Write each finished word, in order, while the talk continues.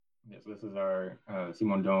Yes, this is our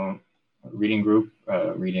Simondon reading group,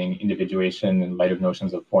 reading Individuation in Light of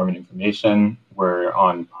Notions of Form and Information. We're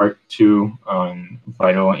on part 2 on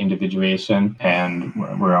vital individuation, and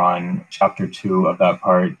we're on chapter 2 of that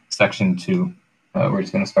part, section 2. We're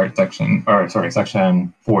just going to start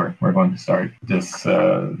section 4. We're going to start this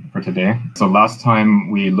for today. So last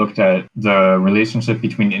time we looked at the relationship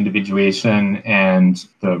between individuation and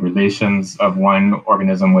the relations of one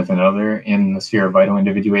organism with another in the sphere of vital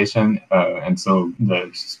individuation. And so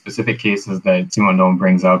the specific cases that Simondon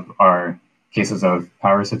brings up are cases of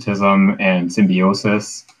parasitism and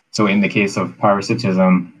symbiosis. So in the case of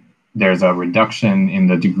parasitism, there's a reduction in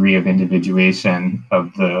the degree of individuation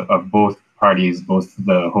of both parties, both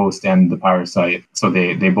the host and the parasite. So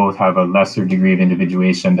they both have a lesser degree of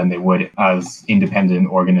individuation than they would as independent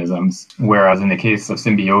organisms. Whereas in the case of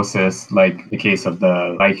symbiosis, like the case of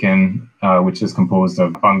the lichen, which is composed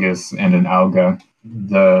of fungus and an alga,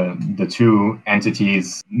 the two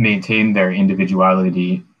entities maintain their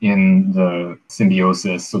individuality in the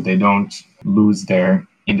symbiosis, so they don't lose their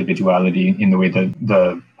individuality in the way that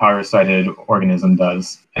the parasited organism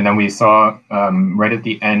does. And then we saw right at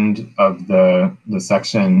the end of the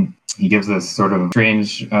section, he gives this sort of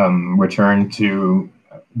strange return to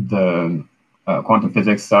the quantum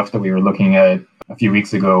physics stuff that we were looking at a few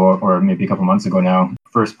weeks ago, or maybe a couple months ago now,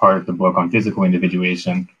 first part of the book on physical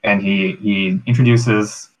individuation. And he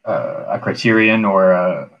introduces a criterion or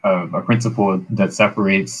a principle that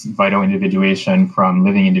separates vital individuation from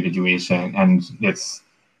living individuation. And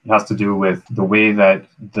it has to do with the way that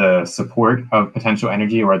the support of potential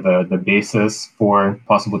energy, or the basis for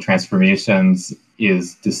possible transformations,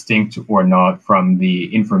 is distinct or not from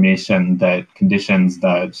the information that conditions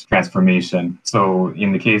that transformation. So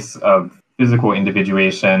in the case of physical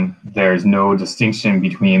individuation, there's no distinction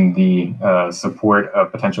between the support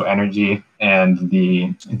of potential energy and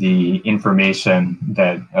the information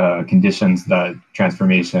that conditions that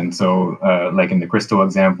transformation. So like in the crystal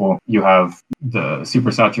example, you have the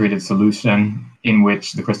supersaturated solution in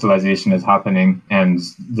which the crystallization is happening, and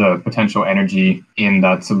the potential energy in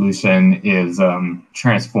that solution is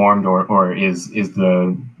transformed or is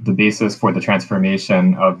the basis for the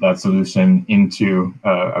transformation of that solution into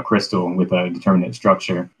a crystal with a determinate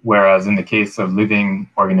structure. Whereas in the case of living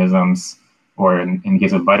organisms, or in the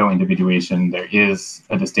case of vital individuation, there is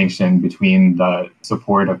a distinction between the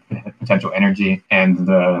support of potential energy and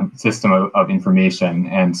the system of information.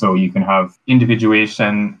 And so you can have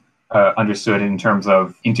individuation understood in terms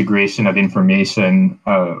of integration of information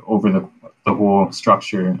over the whole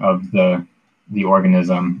structure of the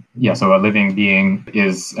organism. Yeah, so a living being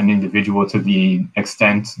is an individual to the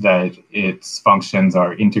extent that its functions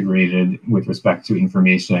are integrated with respect to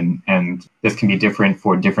information. And this can be different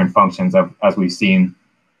for different functions, as we've seen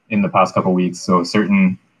in the past couple of weeks. So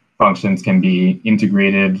certain functions can be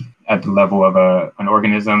integrated at the level of an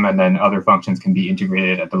organism, and then other functions can be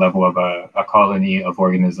integrated at the level of a colony of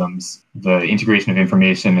organisms. The integration of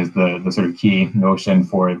information is the sort of key notion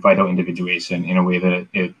for vital individuation in a way that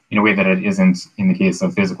it isn't in the case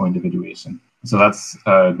of physical individuation. So that's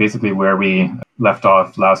basically where we left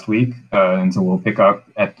off last week, and so we'll pick up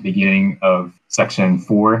at the beginning of section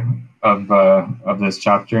 4 of this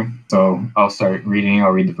chapter. So I'll start reading.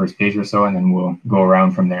 I'll read the first page or so, and then we'll go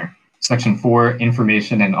around from there. Section 4,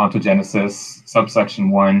 Information and Ontogenesis, subsection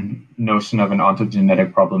 1, Notion of an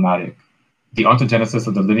ontogenetic problematic. The ontogenesis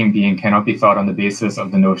of the living being cannot be thought on the basis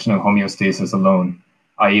of the notion of homeostasis alone,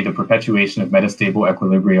 i.e. the perpetuation of metastable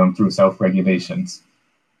equilibrium through self-regulations.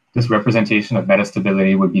 This representation of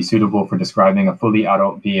metastability would be suitable for describing a fully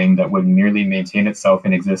adult being that would merely maintain itself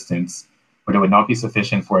in existence, but it would not be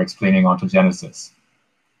sufficient for explaining ontogenesis.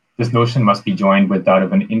 This notion must be joined with that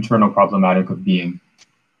of an internal problematic of being.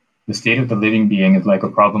 The state of the living being is like a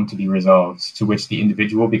problem to be resolved, to which the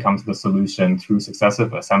individual becomes the solution through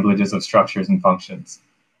successive assemblages of structures and functions.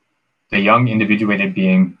 The young individuated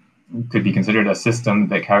being could be considered a system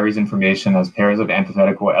that carries information as pairs of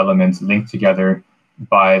antithetical elements linked together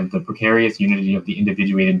by the precarious unity of the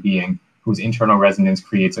individuated being, whose internal resonance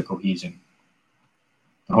creates a cohesion.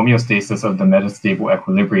 The homeostasis of the metastable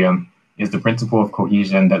equilibrium is the principle of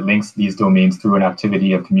cohesion that links these domains through an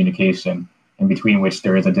activity of communication, and between which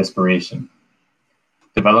there is a disparation.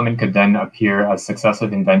 Development could then appear as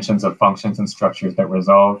successive inventions of functions and structures that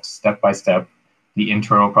resolve, step by step, the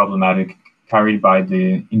internal problematic carried by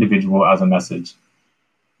the individual as a message.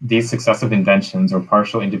 These successive inventions, or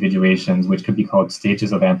partial individuations, which could be called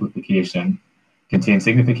stages of amplification, contain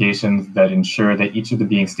significations that ensure that each of the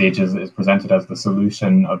being stages is presented as the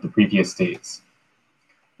solution of the previous states.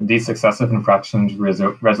 These successive infractions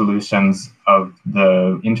resolutions of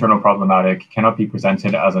the internal problematic cannot be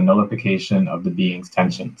presented as a nullification of the being's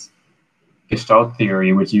tensions. Gestalt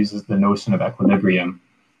theory, which uses the notion of equilibrium,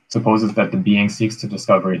 supposes that the being seeks to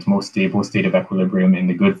discover its most stable state of equilibrium in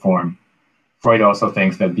the good form. Freud also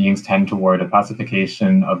thinks that beings tend toward a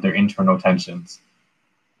pacification of their internal tensions.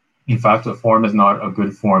 In fact, a form is not a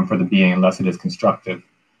good form for the being unless it is constructive,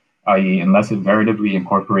 i.e., unless it veritably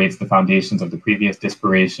incorporates the foundations of the previous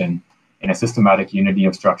disparation in a systematic unity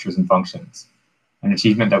of structures and functions. An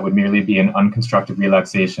achievement that would merely be an unconstructive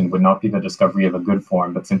relaxation would not be the discovery of a good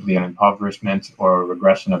form, but simply an impoverishment or a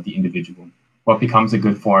regression of the individual. What becomes a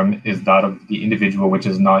good form is that of the individual which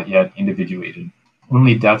is not yet individuated.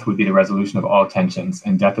 Only death would be the resolution of all tensions,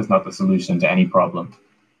 and death is not the solution to any problem.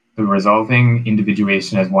 The resolving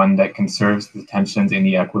individuation is one that conserves the tensions in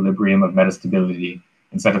the equilibrium of metastability,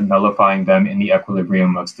 instead of nullifying them in the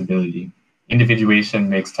equilibrium of stability. Individuation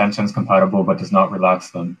makes tensions compatible but does not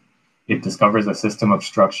relax them. It discovers a system of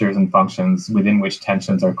structures and functions within which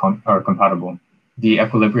tensions are compatible. The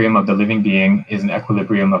equilibrium of the living being is an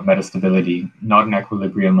equilibrium of metastability, not an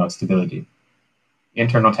equilibrium of stability.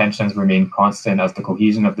 Internal tensions remain constant as the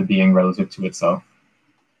cohesion of the being relative to itself.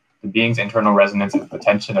 The being's internal resonance is the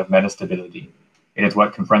tension of metastability. It is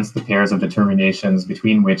what confronts the pairs of determinations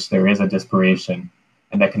between which there is a disparation,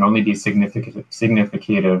 and that can only be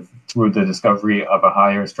significative through the discovery of a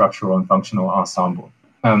higher structural and functional ensemble.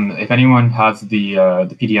 If anyone has the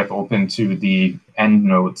PDF open to the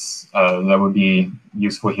endnotes, that would be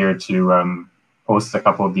useful here to post a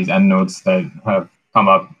couple of these endnotes that have come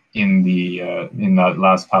up in that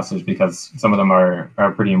last passage, because some of them are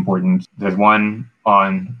pretty important. There's one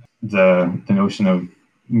on the notion of,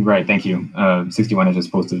 right, thank you, 61 I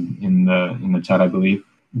just posted in the chat, I believe.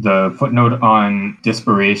 The footnote on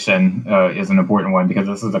disparation is an important one, because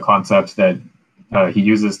this is a concept that he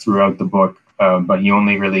uses throughout the book, but he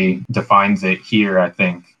only really defines it here, I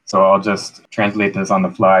think. So I'll just translate this on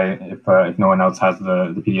the fly if no one else has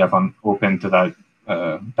the PDF open to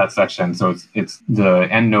that section. So it's the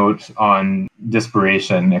endnote on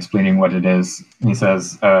disparation, explaining what it is. He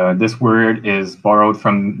says, this word is borrowed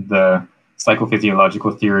from the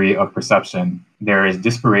psychophysiological theory of perception. There is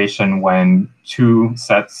disparation when two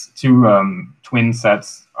twin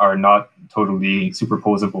sets are not totally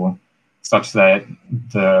superposable, such that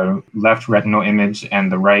the left retinal image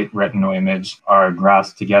and the right retinal image are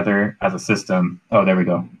grasped together as a system. Oh, there we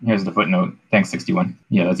go. Here's the footnote. Thanks, 61.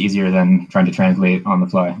 Yeah, that's easier than trying to translate on the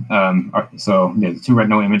fly. So the two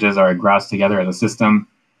retinal images are grasped together as a system,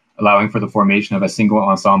 allowing for the formation of a single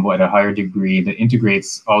ensemble at a higher degree that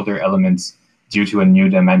integrates all their elements due to a new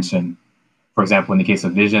dimension. For example, in the case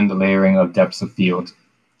of vision, the layering of depths of field.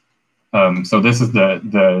 So this is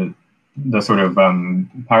the sort of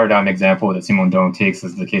paradigm example that Simondon takes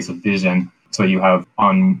is the case of vision. So you have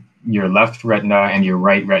on your left retina and your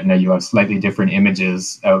right retina, you have slightly different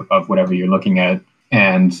images of whatever you're looking at,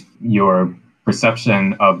 and your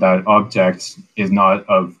perception of that object is not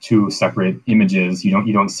of two separate images.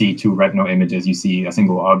 You don't see two retinal images. You see a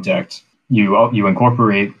single object. You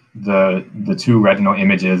incorporate the two retinal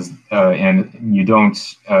images, and you don't.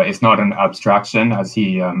 It's not an abstraction, as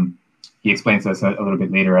he explains this a little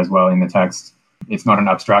bit later as well in the text. It's not an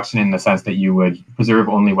abstraction in the sense that you would preserve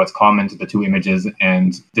only what's common to the two images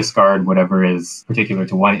and discard whatever is particular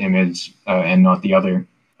to one image and not the other.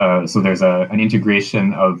 So there's an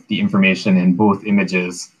integration of the information in both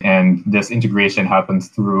images, and this integration happens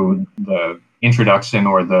through the introduction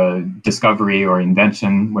or the discovery or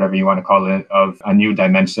invention, whatever you want to call it, of a new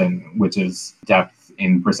dimension, which is depth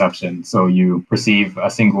in perception. So you perceive a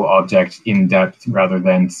single object in depth rather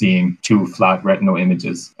than seeing two flat retinal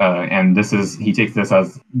images. And he takes this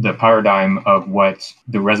as the paradigm of what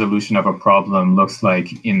the resolution of a problem looks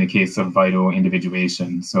like in the case of vital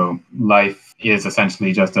individuation. So life is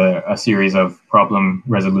essentially just a series of problem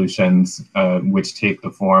resolutions which take the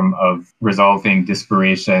form of resolving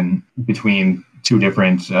disparation between two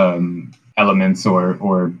different elements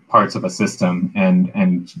or parts of a system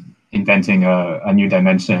and inventing a new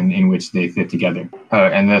dimension in which they fit together.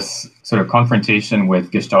 And this sort of confrontation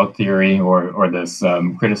with Gestalt theory or this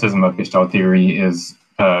criticism of Gestalt theory is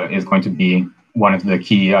going to be one of the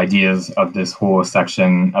key ideas of this whole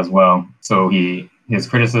section as well. So his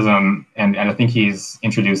criticism, and I think he's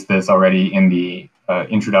introduced this already in the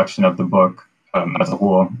introduction of the book as a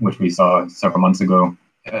whole, which we saw several months ago.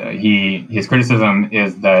 His criticism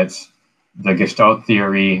is that the Gestalt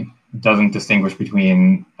theory doesn't distinguish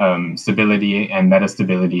between stability and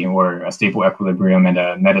metastability, or a stable equilibrium and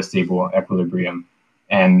a metastable equilibrium.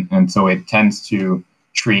 And so it tends to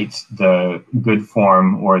treat the good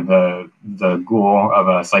form or the goal of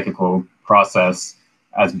a psychical process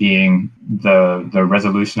as being the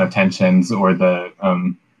resolution of tensions or the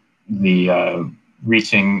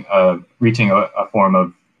reaching a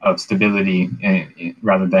form of stability,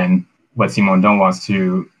 rather than what Simondon wants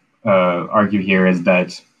to argue here is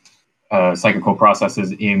that psychical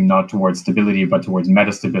processes aim not towards stability but towards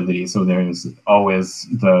metastability. So there's always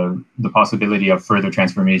the possibility of further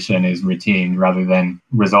transformation is retained rather than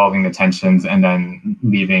resolving the tensions and then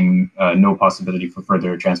leaving no possibility for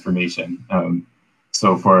further transformation.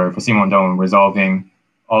 So for Simondon, resolving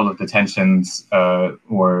all of the tensions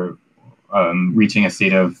or reaching a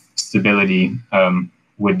state of stability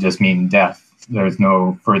would just mean death. There's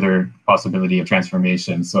no further possibility of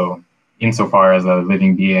transformation. So insofar as a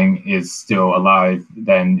living being is still alive,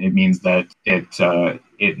 then it means that it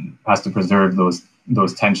has to preserve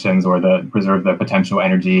those tensions or preserve the potential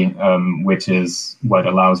energy, which is what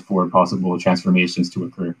allows for possible transformations to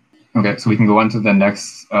occur. Okay, so we can go on to the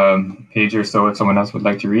next page or so if someone else would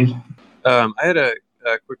like to read. I had a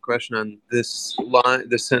quick question on this line,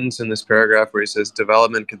 this sentence in this paragraph where he says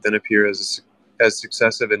development could then appear as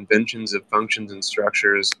successive inventions of functions and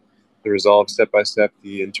structures to resolve step by step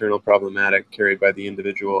the internal problematic carried by the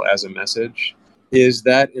individual as a message. Is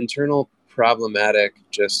that internal problematic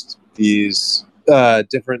just these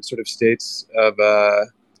different sort of states of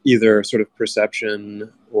either sort of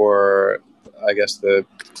perception or I guess the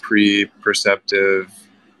pre-perceptive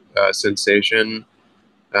sensation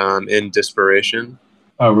in desperation?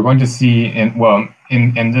 We're going to see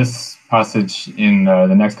in this passage in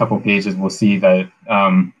the next couple of pages, we'll see that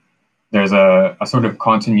there's a sort of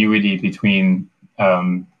continuity between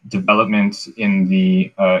development in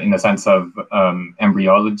the sense of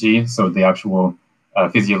embryology, so the actual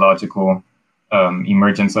physiological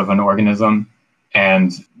emergence of an organism,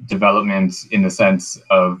 and development in the sense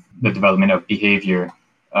of the development of behavior,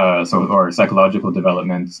 or psychological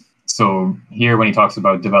development. So here, when he talks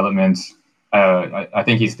about development, I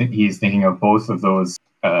think he's thinking of both of those,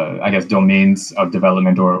 I guess, domains of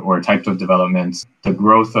development or types of development. The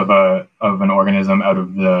growth of an organism out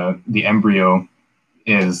of the embryo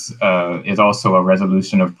is also a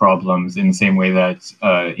resolution of problems in the same way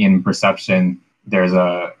that in perception there's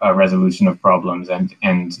a resolution of problems, and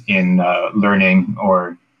in learning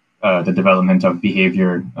or the development of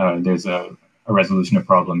behavior there's a resolution of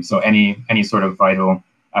problems. So any sort of vital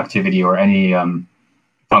activity or any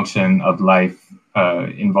function of life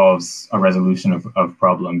involves a resolution of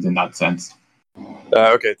problems in that sense.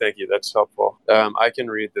 Okay, thank you. That's helpful. I can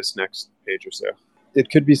read this next page or so. It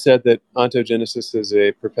could be said that ontogenesis is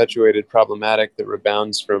a perpetuated problematic that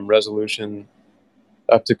rebounds from resolution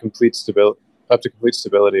up to complete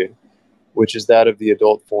stability, which is that of the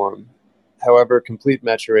adult form. However, complete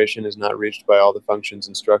maturation is not reached by all the functions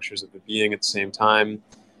and structures of the being at the same time.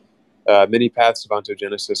 Many paths of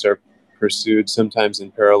ontogenesis are pursued, sometimes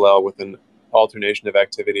in parallel, with an alternation of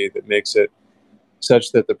activity that makes it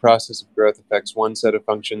such that the process of growth affects one set of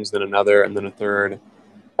functions, then another, and then a third,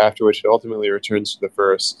 after which it ultimately returns to the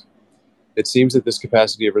first. It seems that this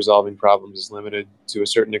capacity of resolving problems is limited to a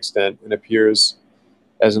certain extent and appears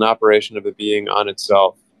as an operation of the being on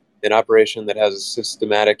itself, an operation that has a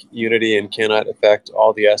systematic unity and cannot affect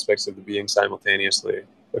all the aspects of the being simultaneously.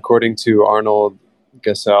 According to Arnold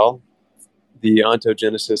Gassel, the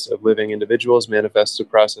ontogenesis of living individuals manifests a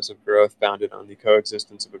process of growth founded on the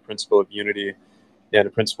coexistence of a principle of unity and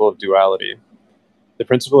a principle of duality. The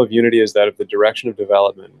principle of unity is that of the direction of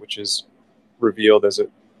development, which is revealed as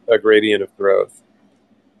a gradient of growth.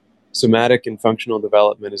 Somatic and functional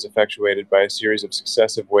development is effectuated by a series of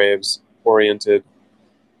successive waves oriented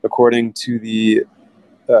according to the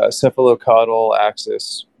cephalocaudal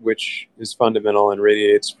axis, which is fundamental and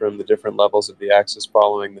radiates from the different levels of the axis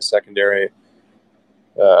following the secondary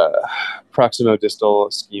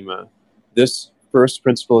proximodistal schema. This first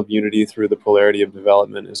principle of unity through the polarity of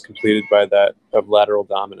development is completed by that of lateral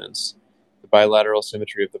dominance. The bilateral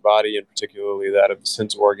symmetry of the body, and particularly that of the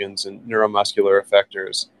sense organs and neuromuscular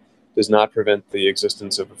effectors, does not prevent the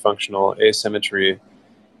existence of a functional asymmetry,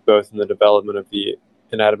 both in the development of the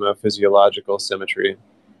anatomophysiological symmetry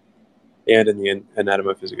and in the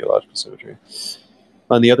anatomophysiological symmetry.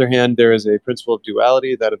 On the other hand, there is a principle of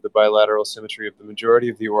duality, that of the bilateral symmetry of the majority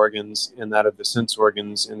of the organs and that of the sense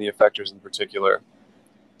organs and the effectors in particular.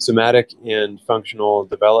 Somatic and functional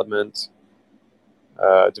development,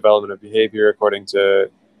 development of behavior, according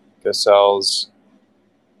to Gassel's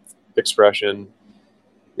expression,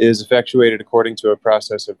 is effectuated according to a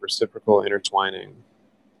process of reciprocal intertwining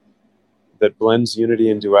that blends unity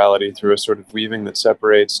and duality through a sort of weaving that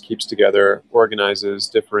separates, keeps together, organizes,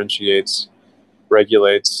 differentiates,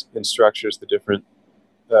 regulates and structures the different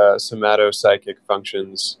somatopsychic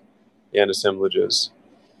functions and assemblages.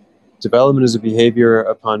 Development is a behavior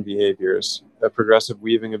upon behaviors, a progressive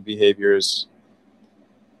weaving of behaviors.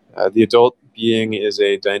 The adult being is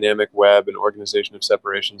a dynamic web and organization of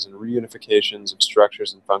separations and reunifications of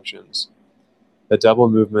structures and functions. A double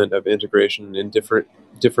movement of integration and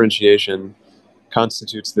differentiation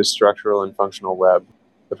constitutes this structural and functional web.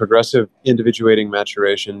 The progressive individuating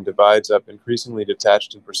maturation divides up increasingly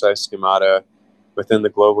detached and precise schemata within the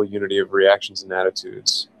global unity of reactions and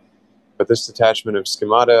attitudes. But this detachment of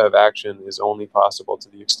schemata of action is only possible to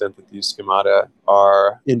the extent that these schemata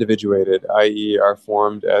are individuated, i.e. are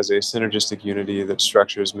formed as a synergistic unity that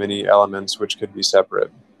structures many elements which could be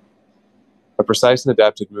separate. A precise and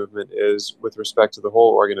adapted movement is, with respect to the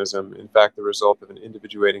whole organism, in fact the result of an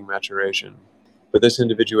individuating maturation. But this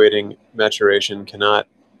individuating maturation cannot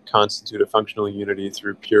constitute a functional unity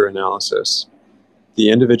through pure analysis. The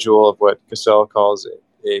individual of what Cassel calls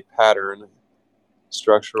a pattern,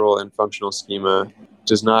 structural and functional schema,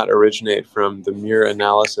 does not originate from the mere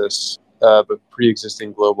analysis of a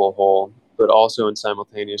pre-existing global whole, but also and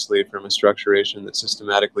simultaneously from a structuration that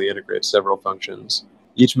systematically integrates several functions.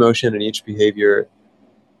 Each motion and each behavior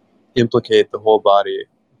implicate the whole body,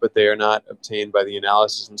 but they are not obtained by the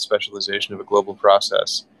analysis and specialization of a global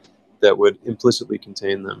process that would implicitly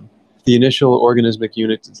contain them. The initial organismic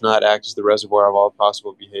unit does not act as the reservoir of all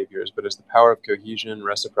possible behaviors, but as the power of cohesion,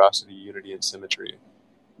 reciprocity, unity, and symmetry.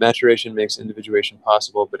 Maturation makes individuation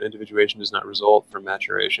possible, but individuation does not result from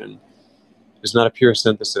maturation. It is not a pure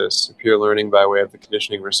synthesis, a pure learning by way of the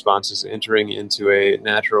conditioning responses entering into a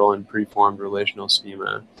natural and preformed relational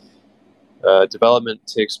schema. Development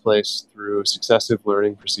takes place through successive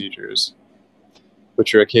learning procedures,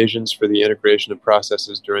 which are occasions for the integration of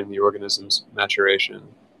processes during the organism's maturation.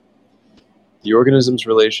 The organism's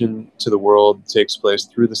relation to the world takes place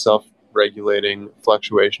through the self-regulating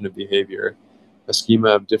fluctuation of behavior, a schema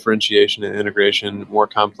of differentiation and integration more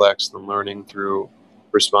complex than learning through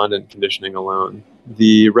respondent conditioning alone.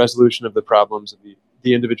 The resolution of the problems of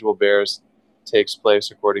the individual bears takes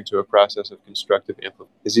place according to a process of constructive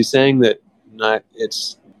amplification. Is he saying that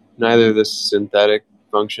it's neither the synthetic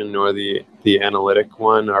function nor the analytic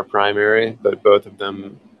one are primary, but both of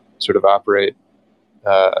them sort of operate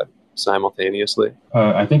simultaneously?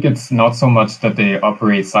 I think it's not so much that they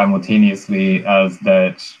operate simultaneously as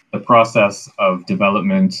that the process of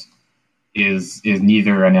development is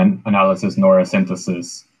neither an analysis nor a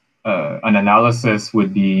synthesis. An analysis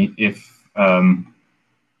would be if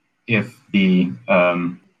the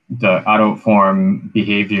adult form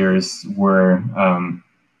behaviors were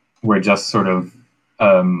just sort of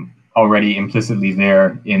already implicitly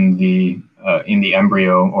there in the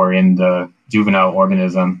embryo or in the juvenile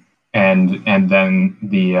organism, and then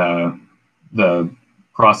the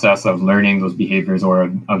process of learning those behaviors or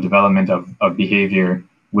of development of behavior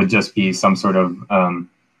would just be some sort of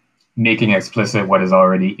making explicit what is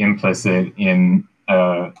already implicit in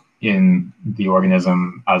the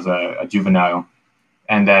organism as a juvenile.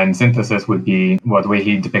 And then synthesis would be, well, the way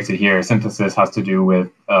he depicts it here, synthesis has to do with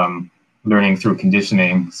learning through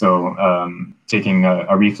conditioning. So taking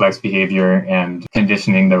a reflex behavior and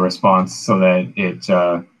conditioning the response so that it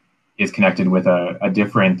is connected with a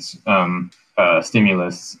different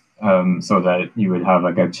stimulus, so that you would have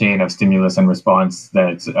like a chain of stimulus and response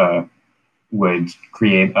that would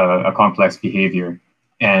create a complex behavior.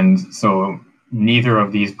 And so neither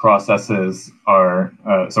of these processes are,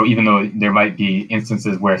 so even though there might be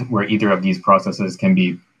instances where either of these processes can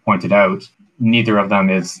be pointed out, neither of them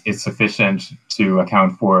is sufficient to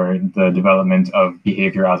account for the development of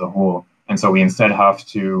behavior as a whole. And so we instead have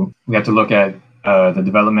to look at the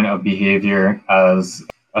development of behavior as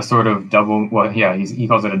a sort of double, well, yeah, he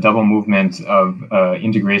calls it a double movement of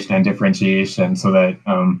integration and differentiation, so that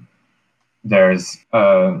there's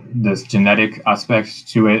this genetic aspect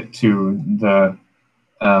to it, to the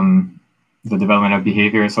development of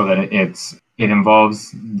behavior, so that it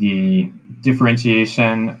involves the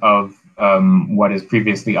differentiation of what is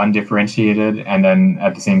previously undifferentiated, and then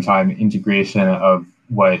at the same time integration of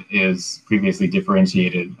what is previously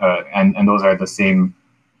differentiated, and those are the same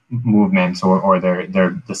movements, or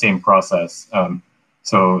they're the same process.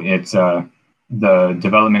 So it's the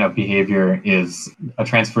development of behavior is a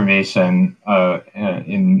transformation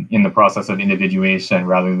in the process of individuation,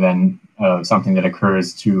 rather than something that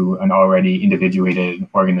occurs to an already individuated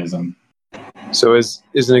organism. So is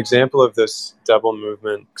an example of this double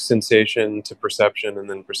movement sensation to perception and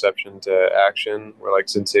then perception to action, where like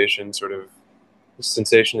sensation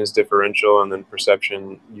is differential and then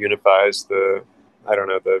perception unifies the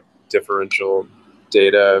differential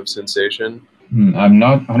data of sensation? I'm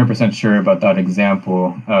not 100% sure about that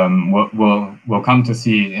example. We'll come to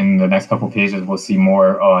see in the next couple pages. We'll see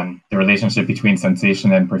more on the relationship between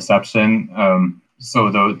sensation and perception. So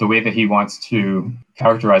the way that he wants to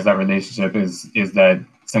characterize that relationship is that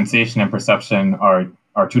sensation and perception are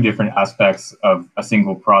two different aspects of a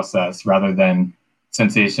single process, rather than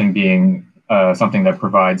sensation being something that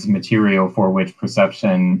provides material for which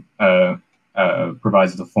perception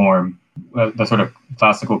provides the form. The sort of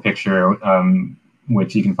classical picture,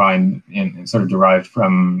 which you can find in sort of derived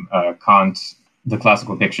from Kant, the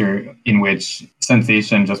classical picture in which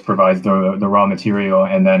sensation just provides the raw material,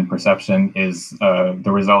 and then perception is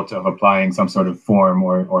the result of applying some sort of form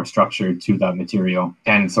or structure to that material.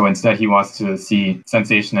 And so instead he wants to see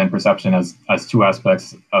sensation and perception as two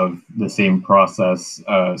aspects of the same process.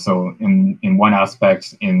 So in one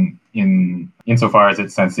aspect, insofar as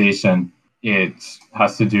it's sensation, it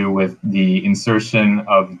has to do with the insertion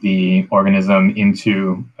of the organism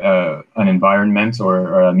into an environment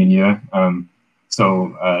or a milieu.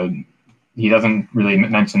 So he doesn't really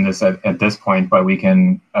mention this at this point, but we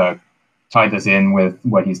can tie this in with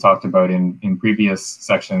what he's talked about in previous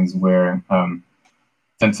sections, where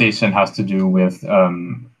sensation has to do with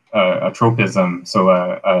a tropism, so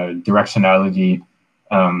a directionality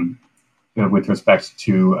with respect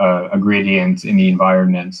to a gradient in the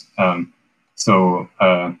environment. So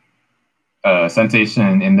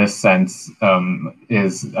sensation in this sense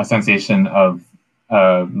is a sensation of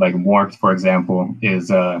like warmth, for example,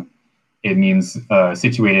 it means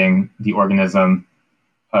situating the organism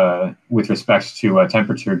with respect to a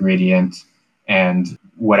temperature gradient, and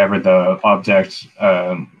whatever the object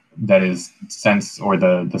that is sensed, or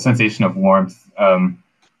the sensation of warmth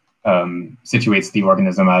situates the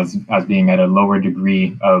organism as being at a lower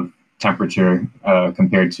degree of temperature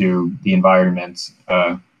compared to the environment,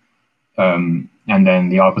 and then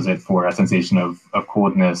the opposite for a sensation of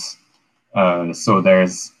coldness. So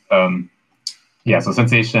there's so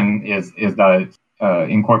sensation is that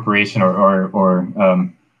incorporation or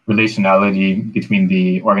relationality between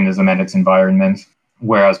the organism and its environment,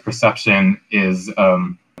 whereas perception is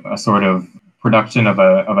a sort of production of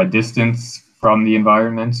a distance from the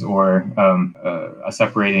environment, or a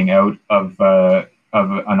separating out of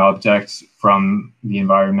an object from the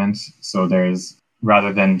environment. So there's,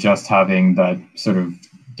 rather than just having that sort of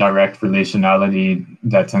direct relationality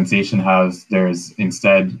that sensation has, there's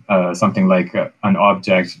instead something like an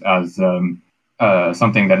object as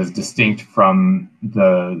something that is distinct from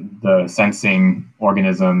the sensing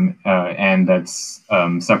organism, and that's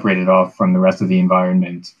separated off from the rest of the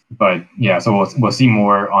environment. But yeah, so we'll see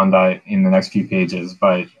more on that in the next few pages.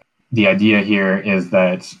 But the idea here is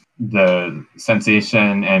that the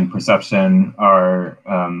sensation and perception are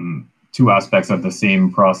two aspects of the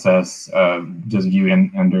same process, just viewed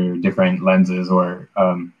under different lenses, or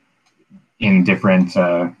in different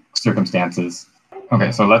circumstances.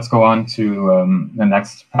 Okay, so let's go on to the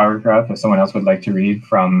next paragraph, if someone else would like to read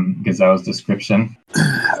from Gazel's description.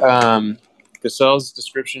 Gazel's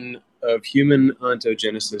description of human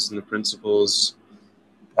ontogenesis and the principles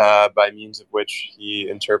by means of which he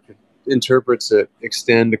interprets it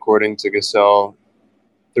extend, according to Gazel,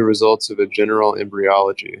 the results of a general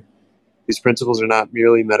embryology. These principles are not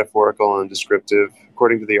merely metaphorical and descriptive.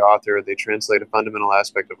 According to the author, they translate a fundamental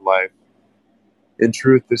aspect of life. In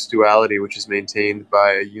truth, this duality, which is maintained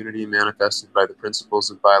by a unity manifested by the principles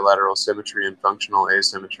of bilateral symmetry and functional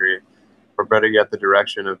asymmetry, or better yet, the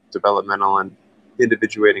direction of developmental and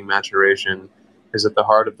individuating maturation, is at the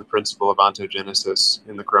heart of the principle of ontogenesis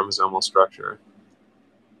in the chromosomal structure.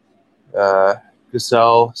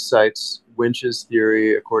 Gazel cites Winch's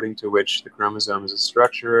theory, according to which the chromosome is a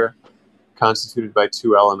structure constituted by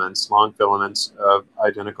two elements, long filaments of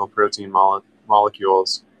identical protein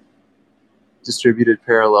molecules, distributed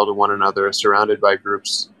parallel to one another, surrounded by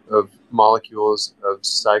groups of molecules of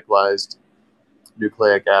cyclized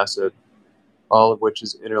nucleic acid, all of which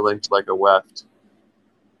is interlinked like a weft.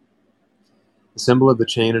 The symbol of the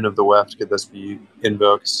chain and of the weft could thus be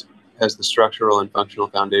invoked as the structural and functional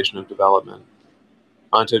foundation of development.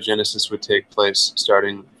 Ontogenesis would take place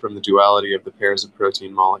starting from the duality of the pairs of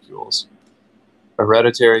protein molecules. A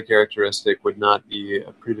hereditary characteristic would not be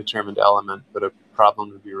a predetermined element, but a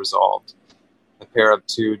problem to be resolved. A pair of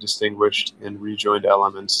two distinguished and rejoined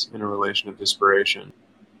elements in a relation of disparation.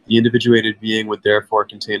 The individuated being would therefore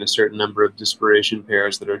contain a certain number of disparation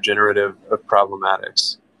pairs that are generative of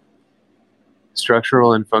problematics.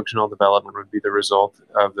 Structural and functional development would be the result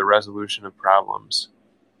of the resolution of problems.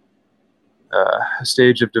 A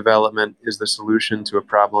stage of development is the solution to a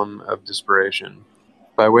problem of disparation.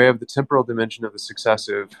 By way of the temporal dimension of the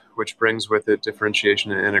successive, which brings with it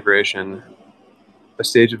differentiation and integration, a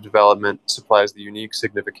stage of development supplies the unique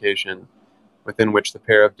signification within which the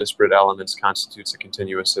pair of disparate elements constitutes a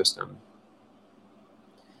continuous system.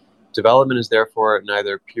 Development is therefore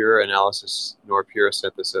neither pure analysis nor pure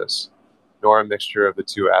synthesis, nor a mixture of the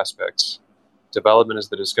two aspects. Development is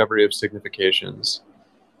the discovery of significations,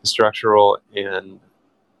 the structural and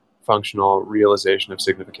functional realization of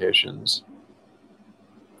significations.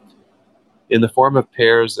 In the form of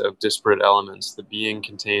pairs of disparate elements, the being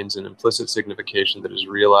contains an implicit signification that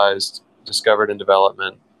is discovered in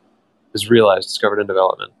development.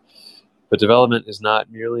 But development is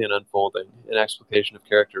not merely an unfolding, an explication of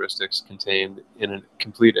characteristics contained in a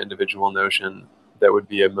complete individual notion that would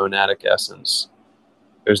be a monadic essence.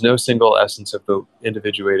 There's no single essence of the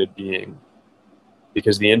individuated being,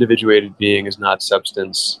 because the individuated being is not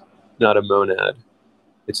substance, not a monad.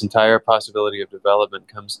 Its entire possibility of development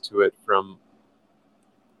comes to it from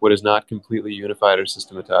what is not completely unified or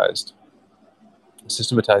systematized. A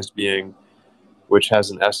systematized being, which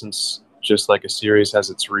has an essence just like a series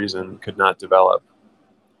has its reason, could not develop.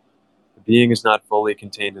 The being is not fully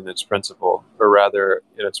contained in its principle, or rather,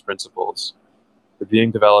 in its principles. The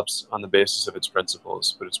being develops on the basis of its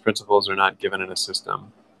principles, but its principles are not given in a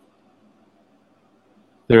system.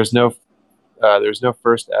 There is no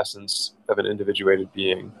first essence of an individuated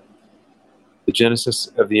being. The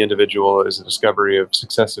genesis of the individual is a discovery of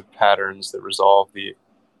successive patterns that resolve the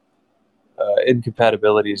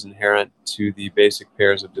incompatibilities inherent to the basic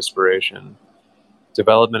pairs of disparation.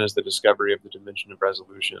 Development is the discovery of the dimension of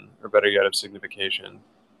resolution, or better yet, of signification,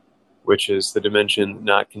 which is the dimension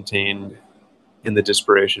not contained in the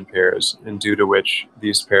disparation pairs, and due to which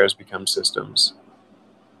these pairs become systems.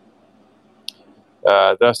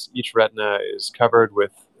 Thus, each retina is covered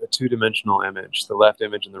with a two-dimensional image. The left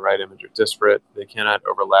image and the right image are disparate. They cannot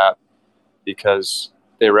overlap because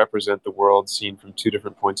they represent the world seen from two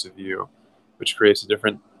different points of view, which creates a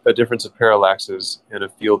difference of parallaxes and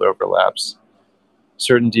of field overlaps.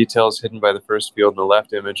 Certain details hidden by the first field in the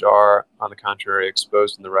left image are, on the contrary,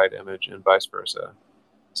 exposed in the right image, and vice versa,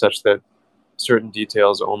 such that certain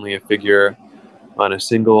details only figure on a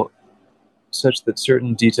single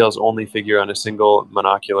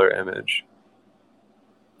monocular image.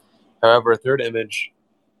 However, a third image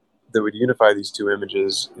that would unify these two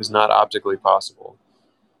images is not optically possible.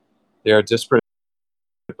 They are disparate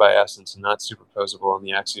by essence and not superposable on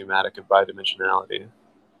the axiomatic of bidimensionality.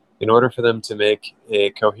 In order for them to make a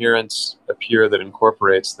coherence appear that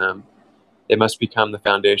incorporates them, they must become the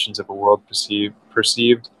foundations of a world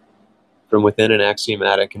perceived from within an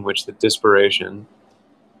axiomatic in which the disparation,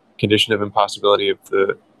 condition of impossibility of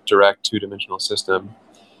the direct two-dimensional system,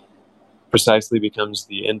 precisely becomes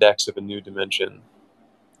the index of a new dimension.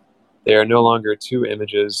 There are no longer two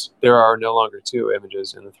images in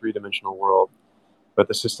the three-dimensional world, but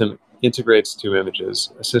the system integrates two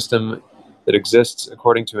images, a system that exists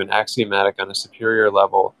according to an axiomatic on a superior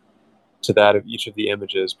level to that of each of the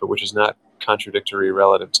images, but which is not contradictory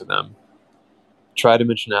relative to them.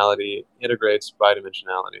 Tridimensionality integrates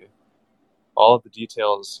bidimensionality. All of the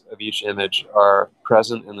details of each image are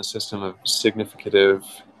present in the system of significative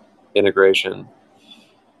integration.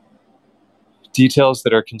 Details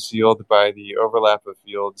that are concealed by the overlap of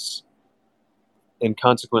fields and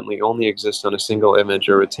consequently only exist on a single image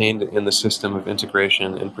are retained in the system of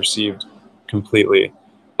integration and perceived completely,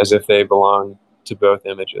 as if they belong to both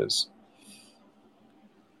images.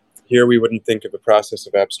 Here we wouldn't think of a process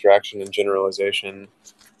of abstraction and generalization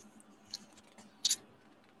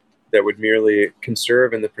that would merely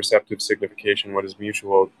conserve in the perceptive signification what is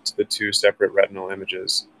mutual to the two separate retinal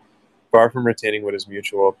images. Far from retaining what is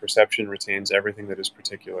mutual, perception retains everything that is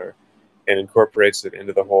particular and incorporates it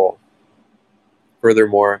into the whole.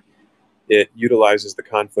 Furthermore, it utilizes the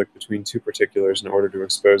conflict between two particulars in order to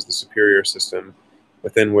expose the superior system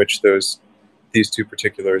within which these two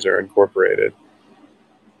particulars are incorporated.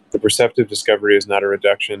 The perceptive discovery is not a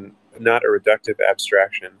reductive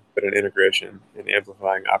abstraction, but an integration, an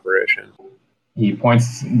amplifying operation. He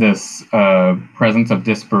points this presence of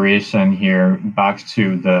disparation here back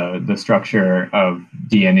to the structure of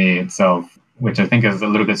DNA itself, which I think is a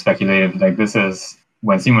little bit speculative. Like, this is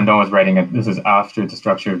when Simondon was writing it, this is after the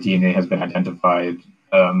structure of DNA has been identified.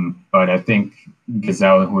 But I think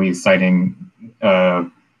Gesell, who he's citing,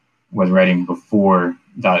 was writing before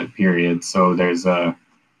that period. So there's a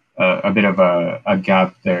bit of a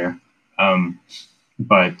gap there.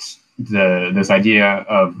 But this idea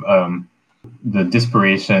of the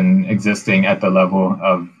disparation existing at the level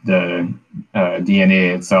of the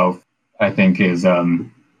DNA itself, I think is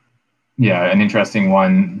an interesting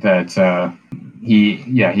one that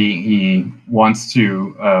he wants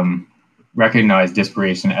to recognize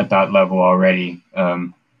disparation at that level already,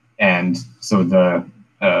 and so the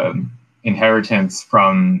inheritance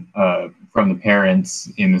from the parents,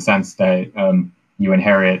 in the sense that you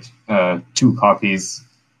inherit two copies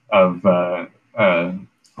of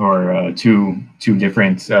or two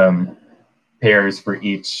different pairs for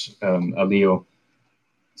each allele.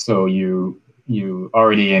 So you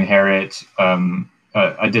already inherit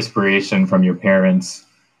a disparation from your parents,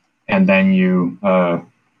 and then you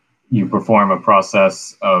perform a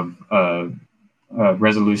process of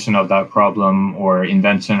resolution of that problem, or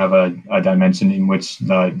invention of a dimension in which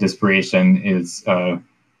the disparation is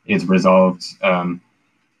resolved.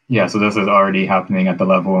 So this is already happening at the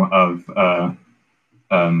level of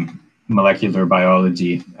molecular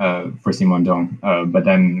biology for Simondon, but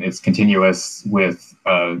then it's continuous with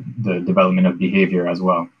the development of behavior as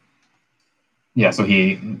well. So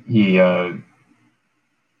he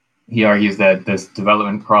argues that this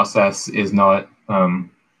development process is not an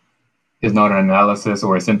analysis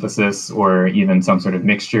or a synthesis or even some sort of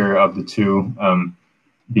mixture of the two,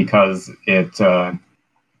 because it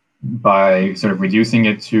by sort of reducing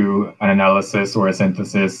it to an analysis or a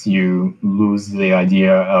synthesis, you lose the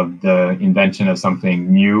idea of the invention of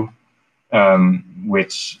something new,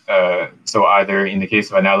 which, so either in the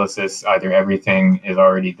case of analysis, either everything is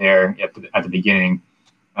already there at the beginning.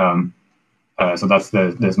 So that's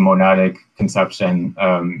this monadic conception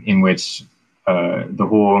in which the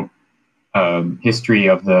whole history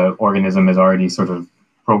of the organism is already sort of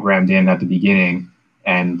programmed in at the beginning,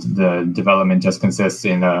 and the development just consists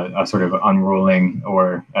in a sort of unrolling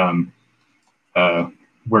or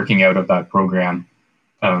working out of that program.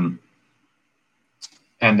 And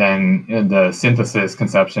then the synthesis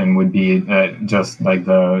conception would be just like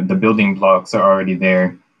the building blocks are already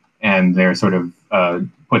there, and they're sort of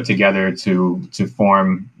put together to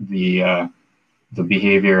form the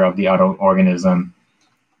behavior of the adult organism.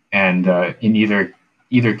 And in either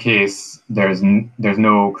case, there's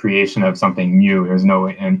no creation of something new. There's no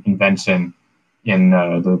invention in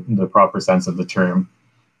the proper sense of the term,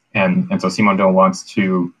 and so Simondon wants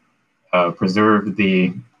to preserve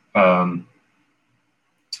the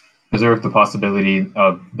possibility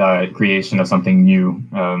of the creation of something new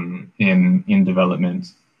in development.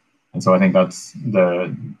 And so I think that's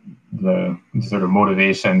the sort of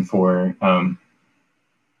motivation for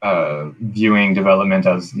viewing development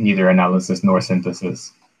as neither analysis nor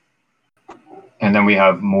synthesis. And then we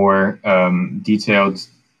have more detailed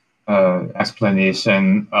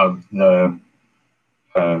explanation of the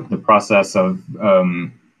process of,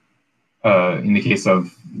 in the case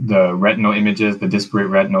of the retinal images, the disparate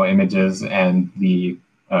retinal images, and the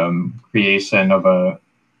creation of a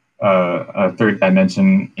third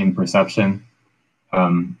dimension in perception.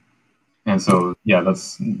 And so,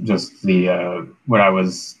 that's just the what I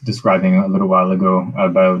was describing a little while ago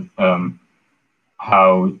about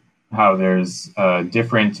how there's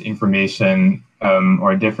different information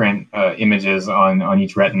or different images on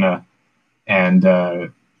each retina, and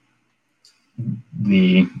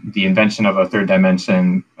the invention of a third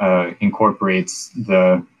dimension incorporates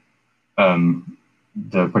the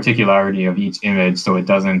particularity of each image, so it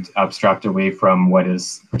doesn't abstract away from what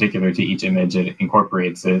is particular to each image. It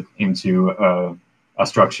incorporates it into a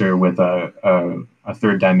structure with a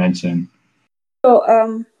third dimension.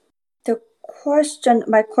 So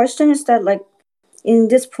my question is that, like, in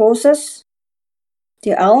this process,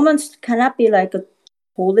 the elements cannot be like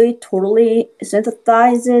totally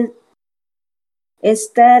synthesized.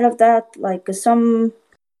 Instead of that, like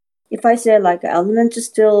if I say like element is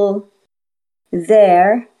still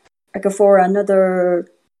there, like for another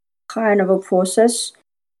kind of a process.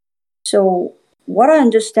 So what I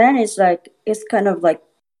understand is like it's kind of like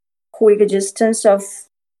coexistence of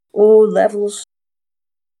all levels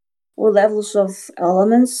of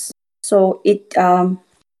elements. So it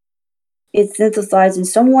synthesized in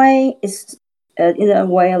some way. It's in a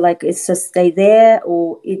way like it's just stay there,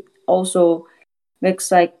 or it also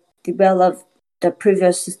makes like develop the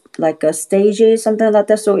previous like stages, something like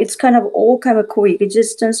that. So it's kind of all kind of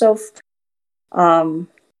coexistence of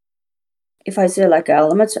if I say like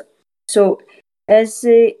elements. So as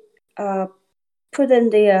put in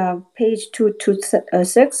the page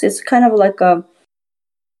 226, it's kind of like a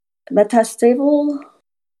metastable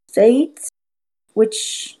state,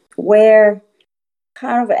 where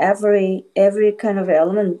kind of every kind of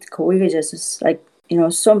element coexists, like,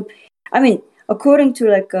 according to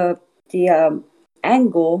like the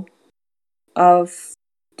angle of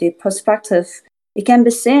the perspective, it can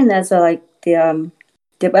be seen as like the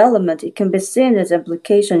development, it can be seen as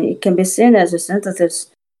application, it can be seen as a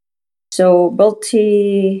synthesis. So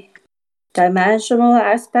dimensional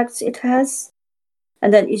aspects it has,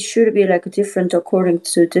 and then it should be like different according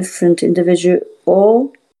to different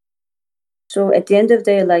individual. So at the end of the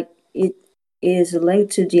day, like it is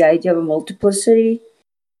linked to the idea of multiplicity.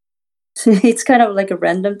 So it's kind of like a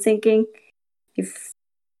random thinking. If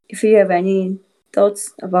you have any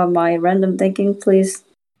thoughts about my random thinking, please.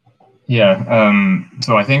 Yeah.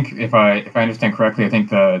 So I think if I understand correctly, I think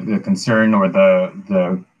the concern or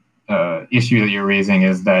the issue that you're raising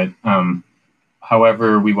is that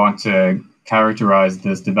however we want to characterize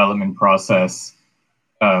this development process,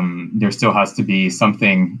 there still has to be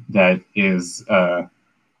something that is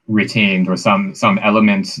retained, or some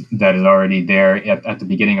element that is already there at the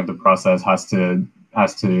beginning of the process has to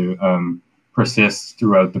persist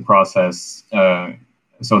throughout the process,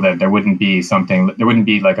 so that there wouldn't be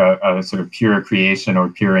like a sort of pure creation or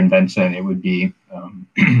pure invention. It would be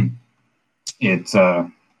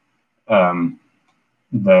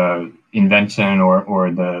the invention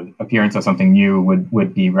or the appearance of something new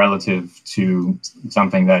would be relative to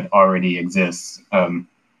something that already exists.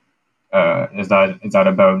 Is that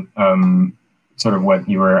about sort of what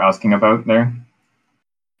you were asking about there?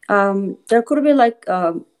 There could be like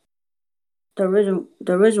the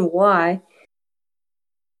reason why,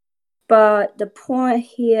 but the point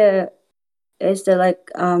here is that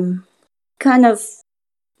like kind of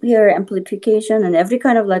here amplification and every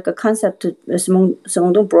kind of like a concept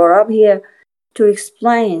Simondon brought up here to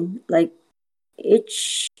explain like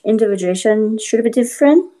each individuation should be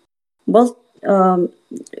different, both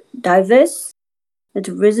diverse. And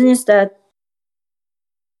the reason is that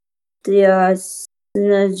they are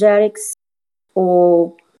synergetics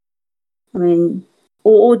or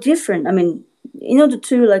different. I mean, in order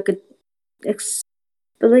to like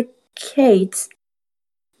explicate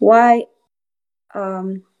why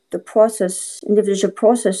the individual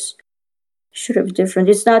process should be different.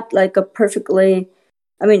 It's not like a perfectly,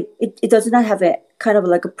 it does not have a kind of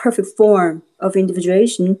like a perfect form of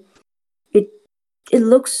individuation. It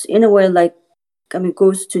looks in a way like,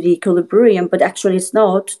 goes to the equilibrium, but actually it's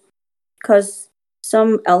not, because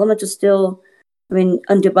some elements are still,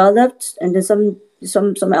 undeveloped, and then some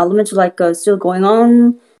elements like still going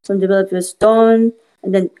on, some development is done,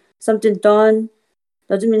 and then something done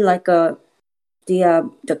doesn't mean like the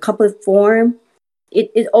complete form.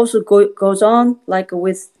 It also goes on like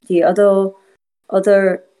with the other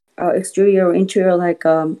exterior or interior like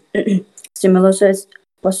stimuluses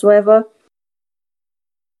whatsoever.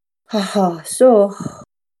 So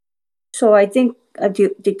I think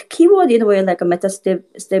the keyword in a way like a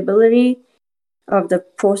metastability of the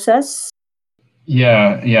process.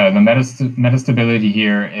 Yeah. The metastability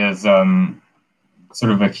here is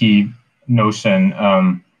sort of a key notion,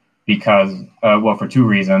 because well, for two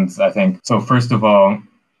reasons, I think. So first of all,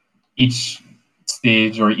 each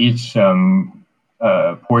stage or each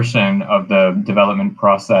portion of the development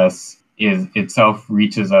process is itself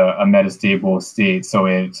reaches a metastable state. So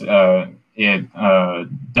it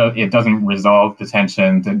doesn't resolve the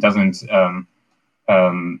tensions. It doesn't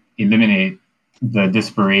eliminate the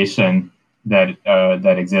disparation that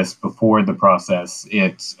exists before the process.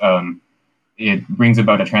 It brings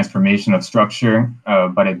about a transformation of structure,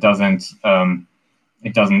 but it doesn't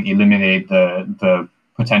eliminate the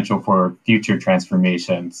potential for future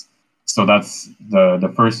transformations. So that's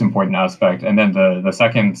the first important aspect. And then the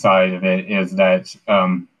second side of it is that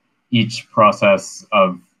each process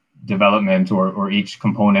of development or each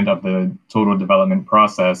component of the total development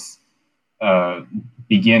process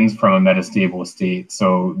begins from a metastable state.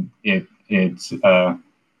 So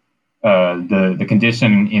the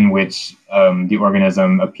condition in which the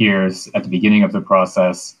organism appears at the beginning of the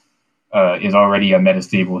process is already a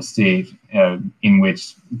metastable state in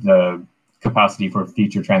which the capacity for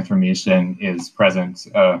future transformation is present.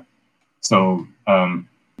 So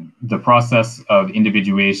the process of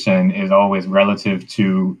individuation is always relative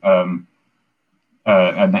to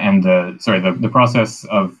the process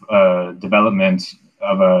of development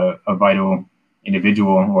of a vital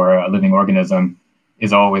individual or a living organism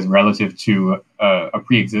is always relative to a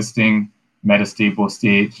pre-existing metastable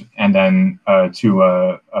state, and then to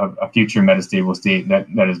a future metastable state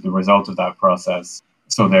that is the result of that process.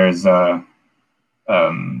 So there's you're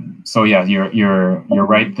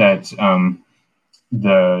right that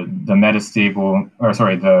the metastable, or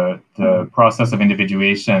sorry, the process of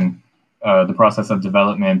individuation, the process of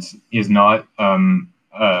development is not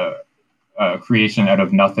creation out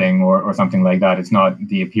of nothing or something like that. It's not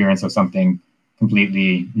the appearance of something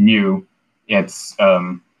completely new. It's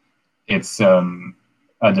a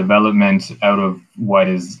development out of what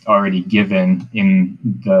is already given in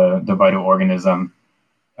the vital organism,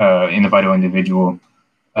 in the vital individual.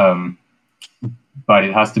 but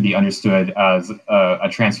it has to be understood as a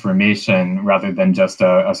transformation rather than just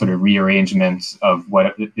a sort of rearrangement of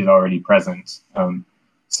what is already present.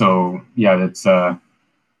 So yeah, it's a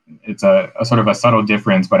sort of a subtle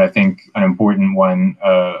difference, but I think an important one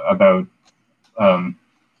about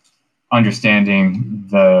understanding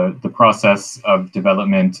the process of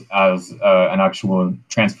development as an actual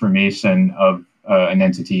transformation of an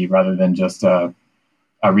entity rather than just a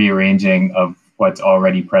rearranging of what's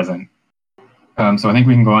already present. So I think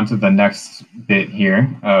we can go on to the next bit here.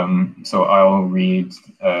 So I'll read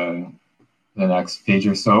the next page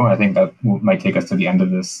or so. I think that might take us to the end of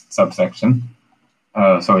this subsection.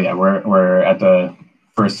 So yeah, we're at the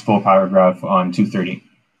first full paragraph on 230.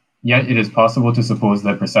 Yet it is possible to suppose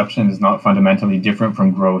that perception is not fundamentally different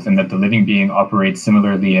from growth and that the living being operates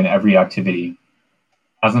similarly in every activity.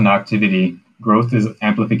 As an activity, growth is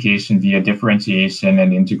amplification via differentiation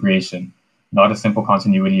and integration, not a simple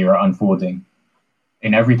continuity or unfolding.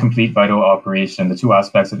 In every complete vital operation, the two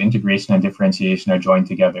aspects of integration and differentiation are joined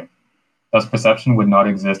together. Thus, perception would not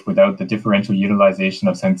exist without the differential utilization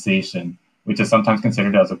of sensation, which is sometimes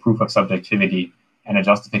considered as a proof of subjectivity and a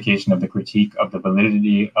justification of the critique of the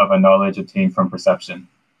validity of a knowledge obtained from perception.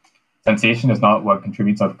 Sensation is not what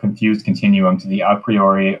contributes a confused continuum to the a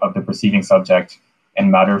priori of the perceiving subject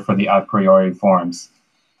and matter for the a priori forms.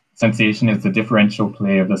 Sensation is the differential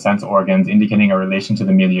play of the sense organs indicating a relation to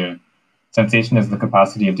the milieu. Sensation is the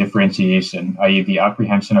capacity of differentiation, i.e. the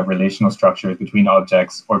apprehension of relational structures between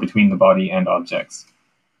objects or between the body and objects.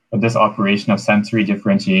 But this operation of sensory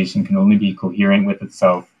differentiation can only be coherent with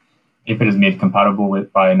itself if it is made compatible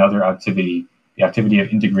by another activity, the activity of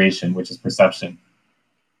integration, which is perception.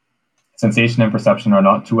 Sensation and perception are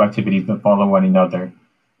not two activities that follow one another,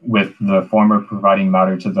 with the former providing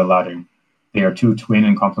matter to the latter. They are two twin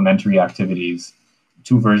and complementary activities,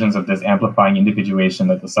 two versions of this amplifying individuation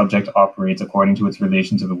that the subject operates according to its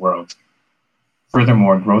relation to the world.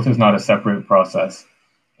 Furthermore, growth is not a separate process.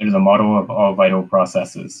 It is a model of all vital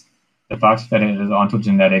processes. The fact that it is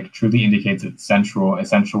ontogenetic truly indicates its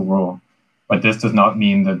essential role, but this does not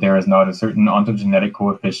mean that there is not a certain ontogenetic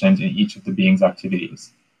coefficient in each of the being's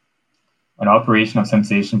activities. An operation of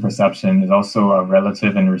sensation perception is also a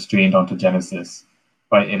relative and restrained ontogenesis,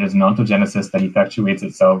 but it is an ontogenesis that effectuates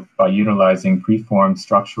itself by utilizing preformed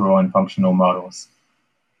structural and functional models.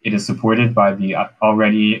 It is supported by the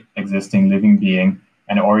already existing living being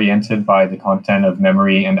and oriented by the content of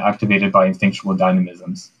memory and activated by instinctual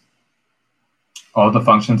dynamisms. All the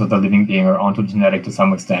functions of the living being are ontogenetic to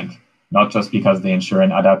some extent, not just because they ensure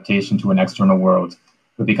an adaptation to an external world,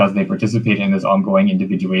 but because they participate in this ongoing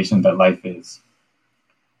individuation that life is.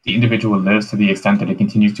 The individual lives to the extent that it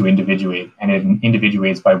continues to individuate, and it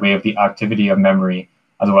individuates by way of the activity of memory,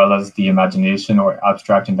 as well as the imagination or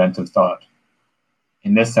abstract inventive thought.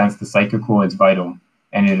 In this sense, the psychical is vital,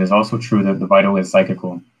 and it is also true that the vital is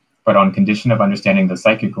psychical, but on condition of understanding the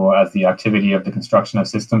psychical as the activity of the construction of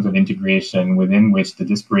systems of integration within which the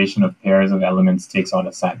disparation of pairs of elements takes on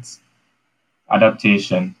a sense.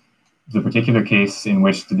 Adaptation, the particular case in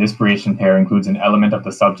which the disparation pair includes an element of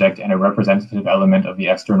the subject and a representative element of the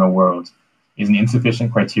external world, is an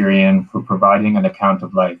insufficient criterion for providing an account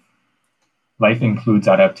of life. Life includes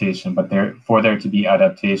adaptation, but for there to be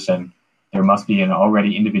adaptation, there must be an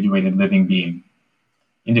already individuated living being.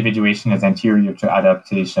 Individuation is anterior to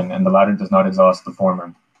adaptation, and the latter does not exhaust the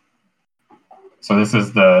former. So this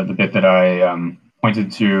is the bit that I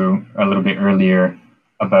pointed to a little bit earlier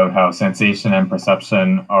about how sensation and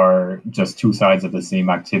perception are just two sides of the same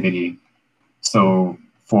activity. So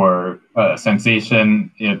for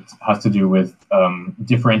sensation, it has to do with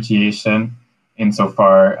differentiation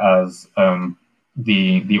insofar as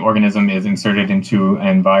the organism is inserted into an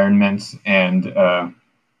environment, and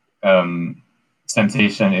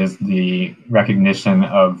sensation is the recognition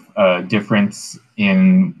of difference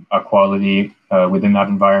in a quality within that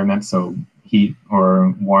environment. So heat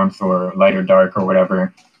or warmth or light or dark or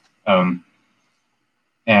whatever.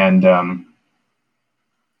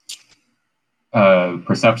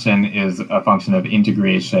 Perception is a function of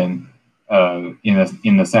integration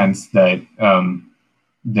in the sense that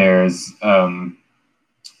there's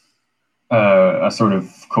a sort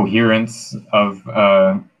of coherence of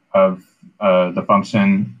the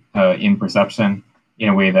function in perception in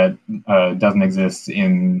a way that doesn't exist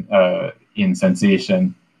in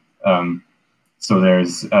sensation. So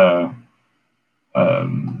there's a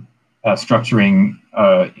structuring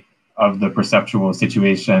of the perceptual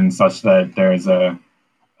situation such that there's a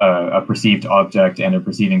perceived object and a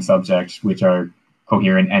perceiving subject, which are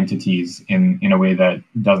coherent entities in a way that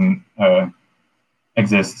doesn't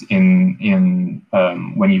exist in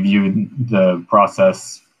when you view the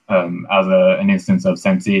process as an instance of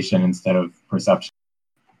sensation instead of perception.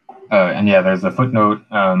 And yeah, there's a footnote.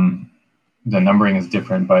 The numbering is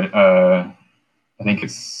different, but I think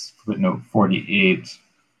it's footnote 48,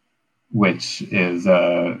 which is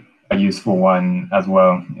a useful one as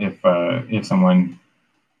well if someone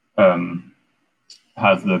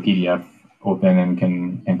has the PDF open and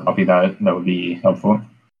can copy that would be helpful.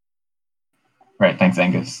 Right, thanks,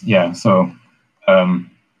 Angus. Yeah, so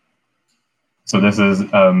this is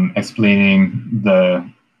explaining the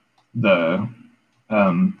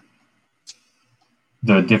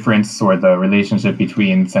difference or the relationship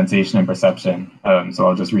between sensation and perception. So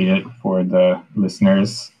I'll just read it for the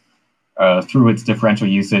listeners. Through its differential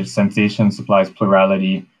usage, sensation supplies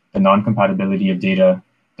plurality, the non-compatibility of data,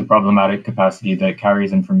 the problematic capacity that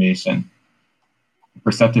carries information.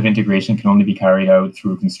 Perceptive integration can only be carried out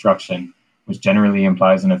through construction, which generally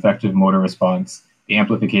implies an effective motor response, the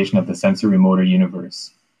amplification of the sensory motor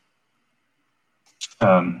universe.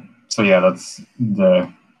 So yeah, that's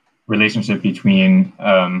the relationship between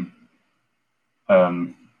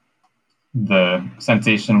the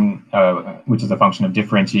sensation, which is a function of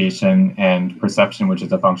differentiation, and perception, which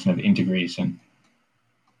is a function of integration.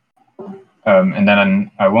 And then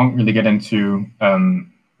I won't really get into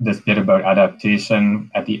this bit about adaptation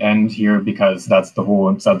at the end here, because that's the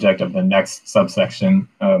whole subject of the next subsection.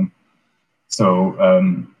 So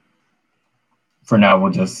for now,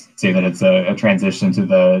 we'll just say that it's a transition to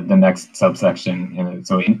the next subsection. And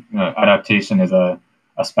so adaptation is a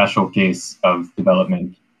special case of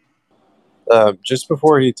development. Just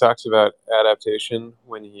before he talks about adaptation,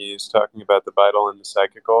 when he's talking about the vital and the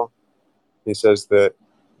psychical, he says that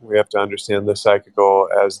we have to understand the psychical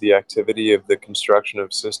as the activity of the construction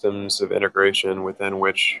of systems of integration within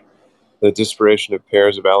which the disparation of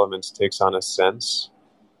pairs of elements takes on a sense.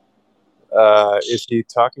 Is he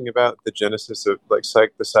talking about the genesis of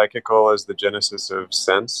the psychical as the genesis of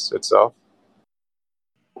sense itself?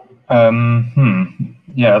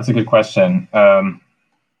 Yeah, that's a good question.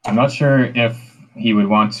 I'm not sure if he would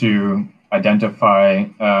want to identify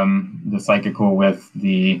the psychical with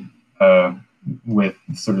the with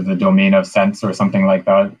sort of the domain of sense or something like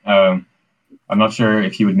that. I'm not sure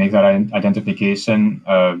if he would make that identification,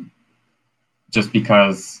 just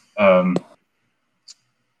because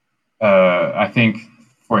I think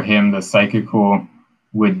for him the psychical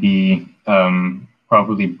would be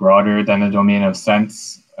probably broader than the domain of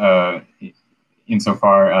sense,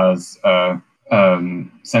 insofar as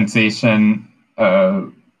sensation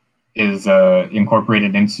is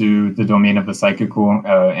incorporated into the domain of the psychical,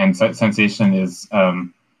 and sensation is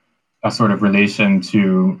a sort of relation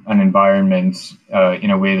to an environment in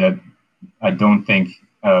a way that I don't think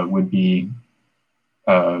would be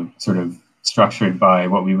sort of structured by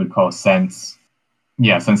what we would call sense.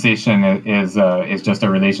 Yeah, sensation is just a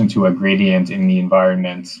relation to a gradient in the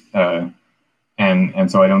environment, and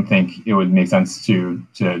so I don't think it would make sense to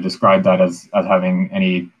describe that as having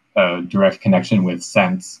any direct connection with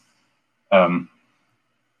sense.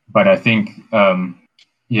 But I think,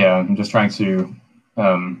 yeah, I'm just trying to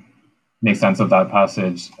make sense of that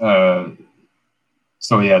passage.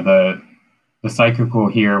 So yeah, the psychical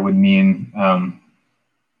here would mean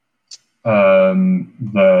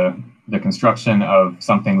the construction of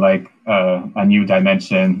something like a new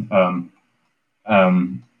dimension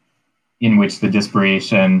in which the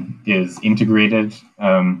disparation is integrated,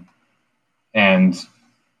 and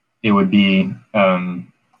it would be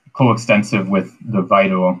coextensive with the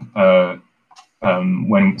vital.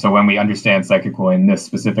 When we understand psychical in this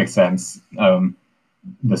specific sense,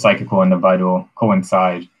 the psychical and the vital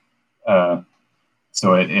coincide.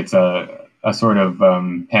 So it's a sort of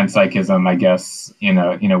panpsychism, I guess, in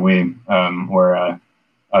a way, or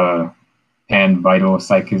a pan-vital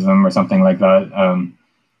psychism or something like that.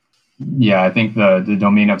 Yeah, I think the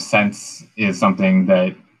domain of sense is something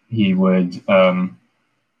that he would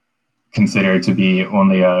consider to be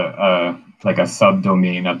only a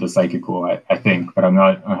subdomain of the psychical, I think, but I'm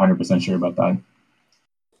not 100% sure about that.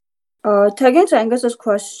 Tagging to Angus's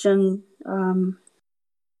question,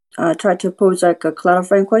 try to pose like a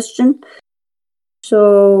clarifying question.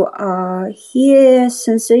 So here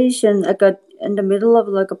sensation in the middle of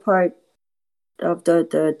like a part of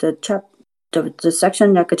the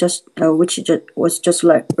section like just which was just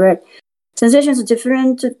like read. Sensation is a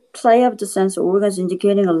different play of the sense organs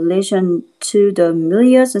indicating a relation to the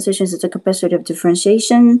milieu. Sensation is the capacity of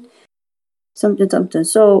differentiation, something.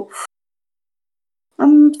 So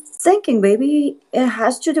I'm thinking maybe it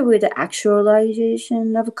has to do with the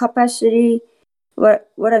actualization of capacity. What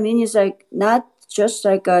I mean is like not just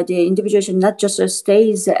like the individuation, not just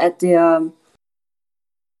stays at the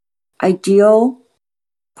ideal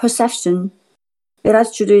perception. It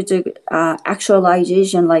has to do with the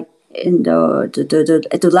actualization, like in the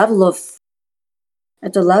at the level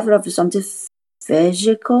of something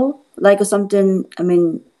physical, like something. I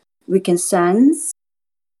mean, we can sense.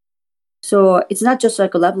 So it's not just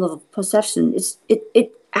like a level of perception.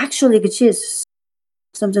 It actually exists,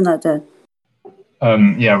 something like that.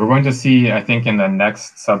 Yeah, we're going to see, I think, in the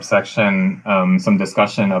next subsection, some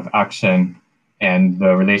discussion of action and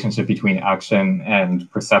the relationship between action and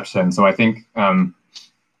perception. So I think, I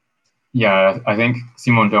think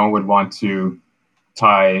Simondon would want to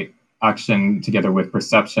tie action together with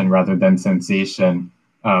perception rather than sensation.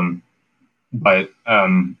 But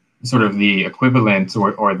sort of the equivalent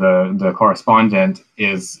or the correspondent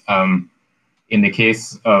is in the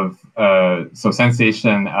case of so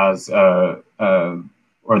sensation as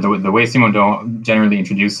or the way Simondon generally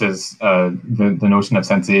introduces the notion of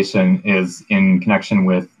sensation is in connection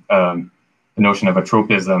with the notion of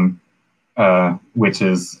atropism, which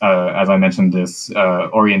is, as I mentioned, this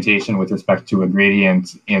orientation with respect to a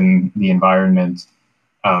gradient in the environment.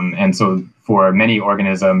 And so for many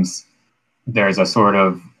organisms, there's a sort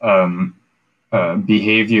of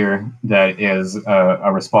behavior that is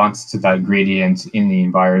a response to that gradient in the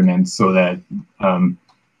environment, so that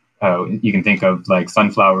you can think of like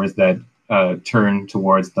sunflowers that turn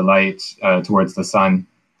towards the light, towards the sun.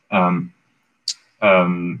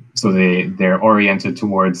 So they're oriented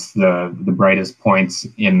towards the brightest points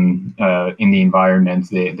in the environment.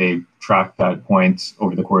 They track that point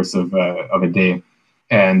over the course of a day,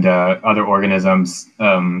 and other organisms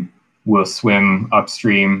will swim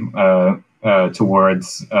upstream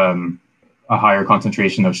towards a higher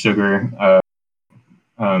concentration of sugar,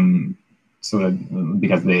 so that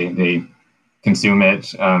because they consume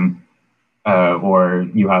it, or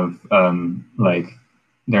you have like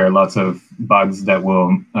there are lots of bugs that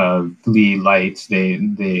will flee light.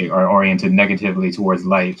 They are oriented negatively towards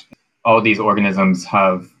light. All these organisms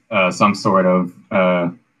have some sort of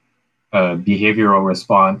behavioral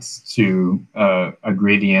response to a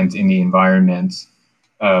gradient in the environment,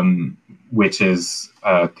 which is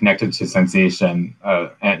connected to sensation.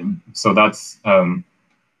 And so that's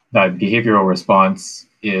that behavioral response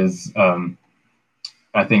is,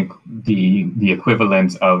 I think, the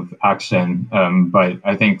equivalent of action. But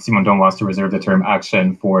I think Simondon wants to reserve the term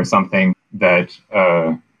action for something that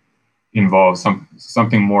involves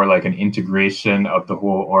something more like an integration of the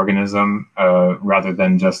whole organism, rather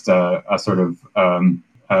than just a sort of a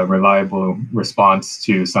reliable response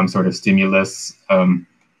to some sort of stimulus.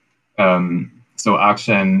 So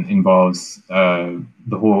action involves the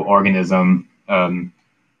whole organism,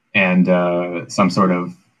 and some sort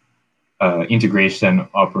of integration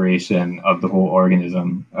operation of the whole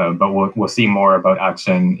organism. But we'll see more about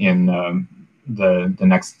action in the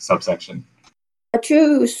next subsection. What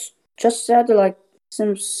you just said, like,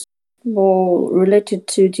 seems more related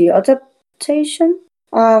to the adaptation.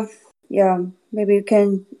 Yeah, maybe you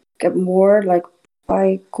can get more like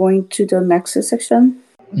by going to the next section.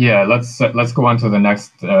 Yeah, let's go on to the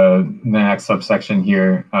next subsection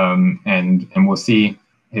here, and we'll see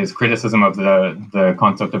his criticism of the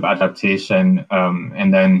concept of adaptation,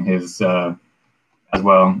 and then his as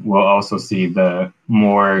well. We'll also see the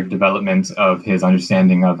more development of his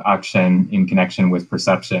understanding of action in connection with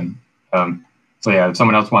perception. So yeah, if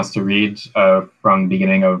someone else wants to read from the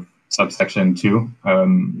beginning of subsection 2,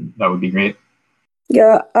 that would be great.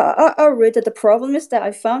 Yeah, I'll read it. The problem is that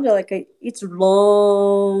I found it's a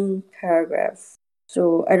long paragraph,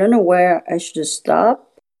 so I don't know where I should stop.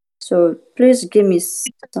 So please give me.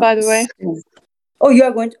 By the way. Oh, you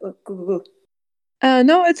are going to go.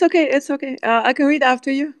 No, it's okay. It's okay. I can read after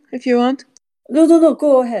you if you want. No.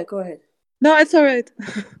 Go ahead. No, it's all right.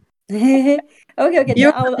 Okay.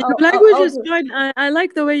 Your language is fine. I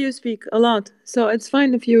like the way you speak a lot, so it's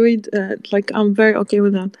fine if you read. I'm very okay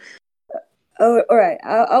with that. Oh, all right.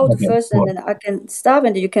 I'll do first, and then I can stop,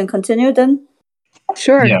 and you can continue. Then.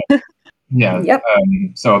 Sure. Yeah. Yep.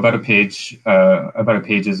 So about a page's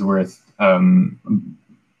worth.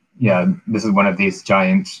 This is one of these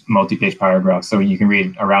giant multi-page paragraphs. So you can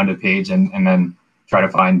read around a page and then try to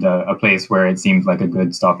find a place where it seems like a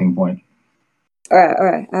good stopping point. All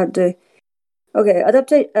right. I'll do. Okay,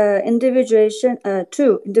 individuation.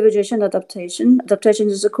 2. Individuation adaptation. Adaptation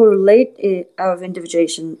is a correlate of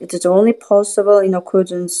individuation. It is only possible in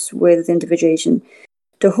accordance with individuation.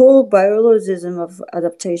 The whole biologism of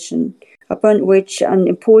adaptation, upon which an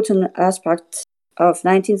important aspect of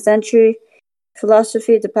 19th century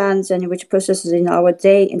philosophy depends, and which processes in our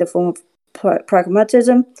day in the form of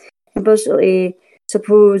pragmatism, implicitly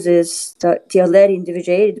supposes that the already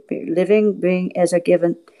individuated living being as a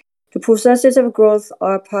given The processes of growth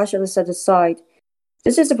are partially set aside.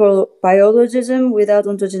 This is biologism without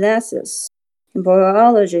ontogenesis. In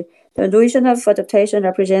biology, the notion of adaptation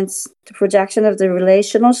represents the projection of the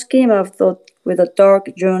relational schema of thought with a dark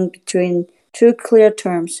zone between two clear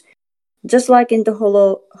terms. Just like in the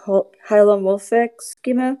hylomorphic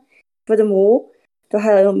schema, furthermore, the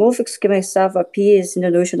hylomorphic schema itself appears in the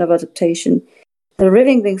notion of adaptation. The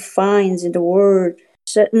living being finds in the world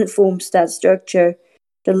certain forms that structure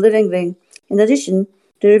the living being. In addition,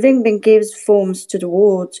 the living being gives forms to the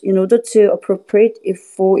world in order to appropriate it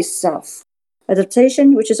for itself.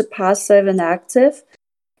 Adaptation, which is a passive and active,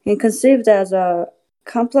 and conceived as a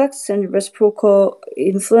complex and reciprocal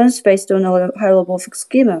influence based on a hylomorphic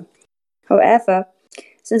schema. However,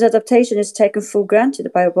 since adaptation is taken for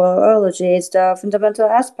granted by biology as the fundamental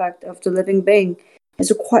aspect of the living being,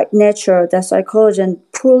 it's quite natural that psychology and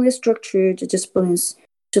poorly structured disciplines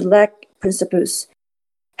should lack principles,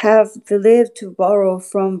 have believed to borrow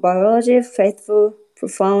from biology a faithful,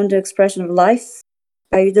 profound expression of life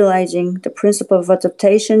by utilizing the principle of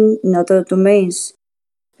adaptation in other domains.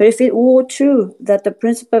 But if it were true that the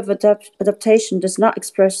principle of adaptation does not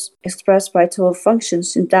express vital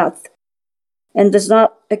functions in depth, and does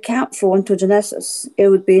not account for ontogenesis, it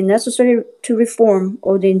would be necessary to reform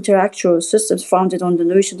all the intellectual systems founded on the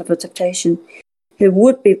notion of adaptation. It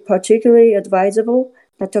would be particularly advisable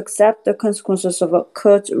not to accept the consequences of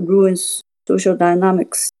Kurt Lewin's social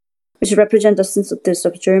dynamics, which represent the synthesis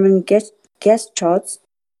of German Gestalt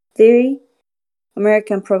theory,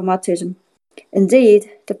 American pragmatism. Indeed,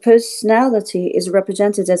 the personality is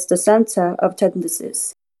represented as the center of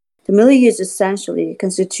tendencies. The milieu is essentially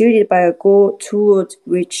constituted by a goal toward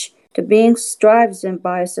which the being strives and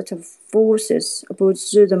by a set of forces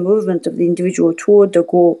opposed to the movement of the individual toward the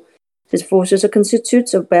goal. These forces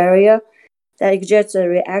constitute a barrier that exerts a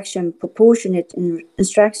reaction proportionate in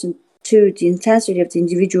instruction to the intensity of the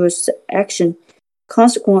individual's action.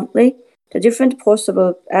 Consequently, the different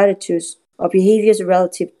possible attitudes or behaviors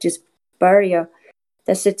relative to this barrier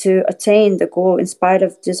that seek to attain the goal in spite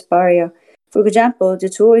of this barrier. For example, the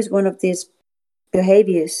tool is one of these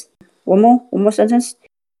behaviors. One more sentence.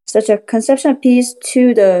 Such a conception appeals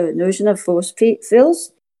to the notion of force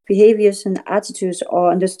fields. Behaviors and attitudes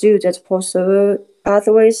are understood as possible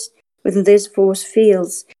pathways within these force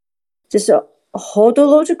fields. These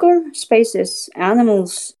hodological spaces,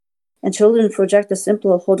 animals and children project a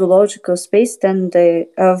simpler hodological space than the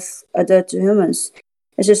of adult humans.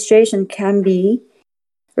 A situation can be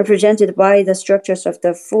represented by the structures of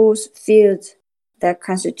the force field that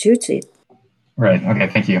constitute it. Right. Okay.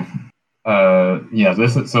 Thank you.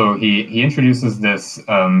 So he introduces this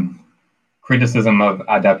criticism of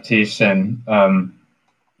adaptation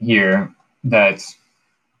here that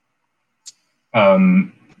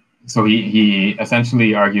so he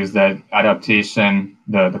essentially argues that adaptation,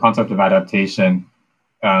 the concept of adaptation,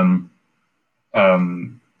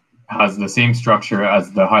 has the same structure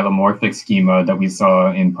as the hylomorphic schema that we saw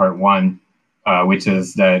in part one, which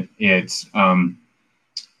is that it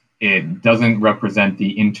doesn't represent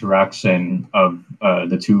the interaction of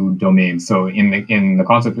the two domains. So in the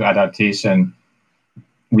concept of adaptation,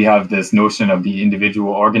 we have this notion of the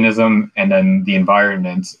individual organism and then the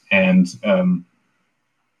environment, and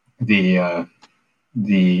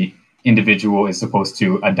the individual is supposed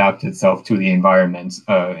to adapt itself to the environment,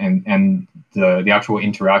 and the actual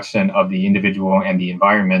interaction of the individual and the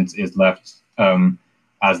environment is left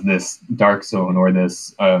as this dark zone, or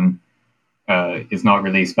this is not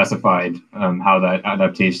really specified how that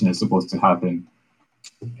adaptation is supposed to happen.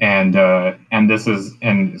 And so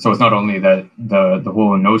it's not only that the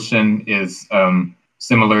whole notion is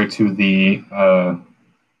similar to the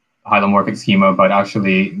hylomorphic schema, but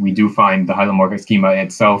actually we do find the hylomorphic schema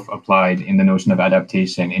itself applied in the notion of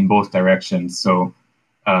adaptation in both directions. So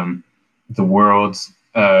the world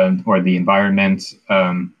or the environment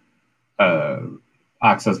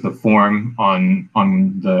acts as the form on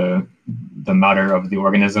the matter of the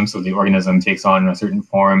organism. So the organism takes on a certain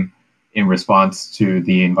form in response to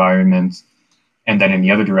the environment, and then in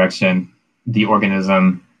the other direction, the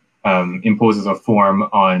organism imposes a form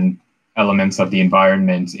on elements of the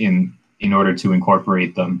environment in order to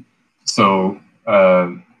incorporate them. So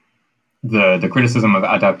the criticism of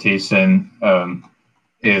adaptation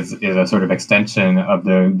is a sort of extension of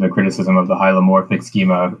the criticism of the hylomorphic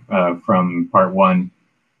schema from part one,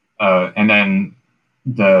 and then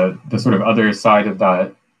the sort of other side of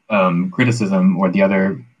that criticism, or the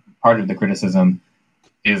other part of the criticism,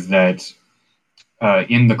 is that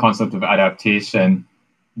in the concept of adaptation,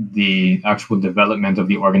 the actual development of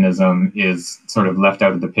the organism is sort of left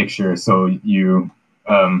out of the picture. So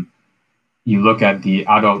you look at the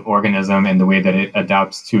adult organism and the way that it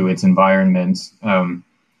adapts to its environment,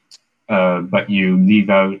 but you leave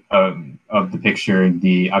out of the picture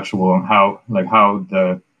the actual how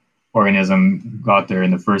the organism got there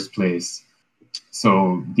in the first place.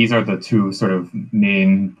 So these are the two sort of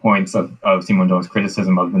main points of Simondon's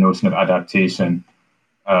criticism of the notion of adaptation.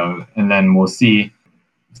 And then we'll see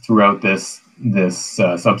throughout this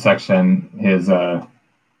subsection his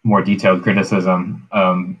more detailed criticism.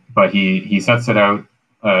 But he sets it out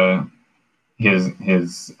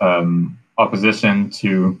his opposition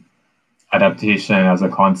to adaptation as a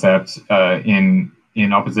concept in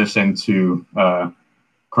opposition to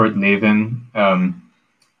Kurt Lewin,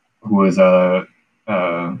 who is a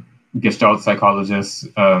Gestalt psychologist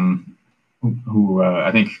who I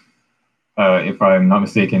think, if I'm not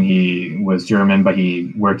mistaken, he was German, but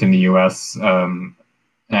he worked in the U.S. So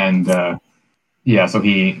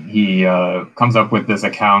he comes up with this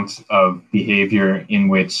account of behavior in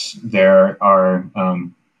which there are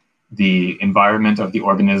the environment of the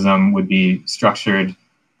organism would be structured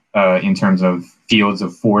in terms of fields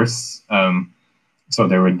of force. So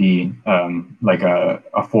there would be like a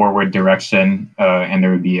forward direction, and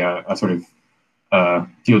there would be a sort of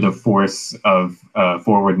field of force of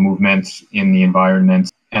forward movement in the environment.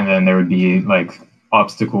 And then there would be like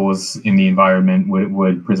obstacles in the environment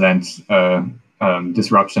would present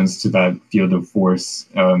disruptions to that field of force,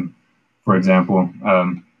 for example.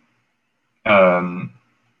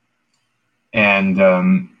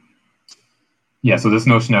 So this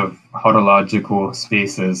notion of hodological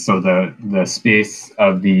spaces, so the space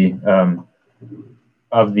of the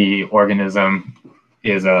organism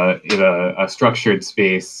is a structured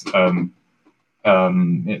space.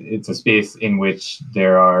 It's a space in which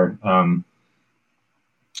there are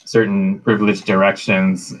certain privileged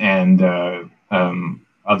directions and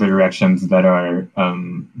other directions that are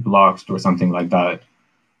blocked or something like that.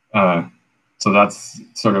 So that's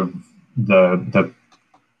sort of the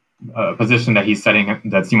position that he's setting,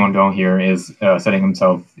 that Simondon here is setting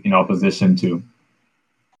himself in opposition to.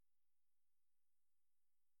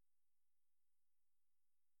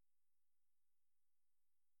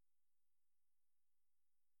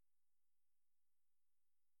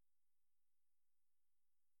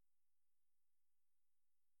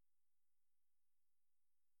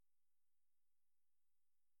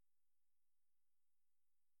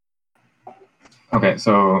 Okay,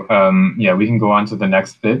 so we can go on to the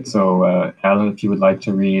next bit. So Alan, if you would like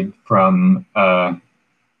to read from where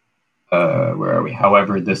are we?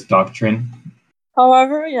 However, this doctrine.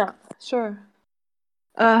 However, yeah, sure.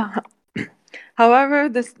 However,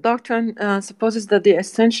 this doctrine supposes that the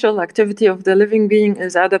essential activity of the living being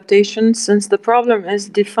is adaptation, since the problem is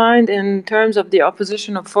defined in terms of the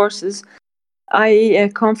opposition of forces, i.e., a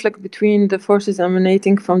conflict between the forces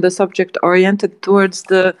emanating from the subject oriented towards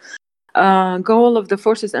the goal of the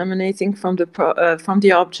forces emanating from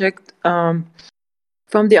the object, for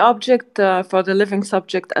the living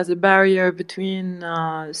subject as a barrier between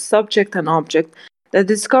subject and object. The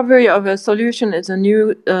discovery of a solution is a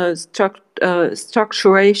new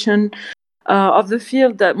structuration of the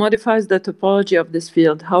field that modifies the topology of this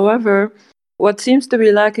field. However, what seems to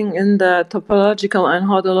be lacking in the topological and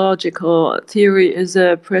hodological theory is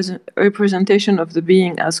a representation of the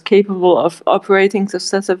being as capable of operating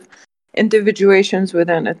successive individuations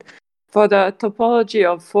within it. For the topology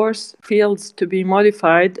of force fields to be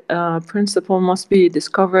modified, principle must be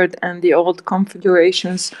discovered and the old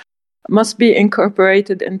configurations must be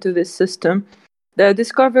incorporated into this system. The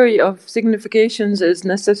discovery of significations is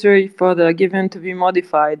necessary for the given to be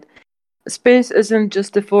modified. Space isn't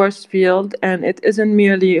just a force field, and it isn't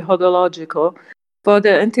merely hodological. For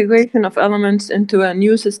the integration of elements into a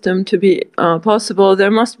new system to be possible,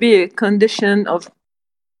 there must be a condition of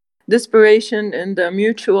disparation in the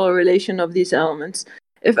mutual relation of these elements.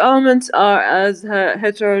 If elements are as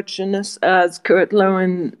heterogeneous as Kurt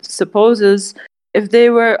Lewin supposes, if they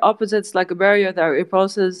were opposites like a barrier that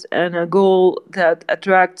repulses and a goal that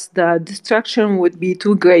attracts, the distraction would be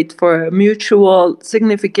too great for a mutual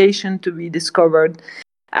signification to be discovered.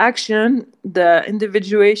 Action, the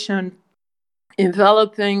individuation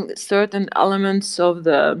enveloping certain elements of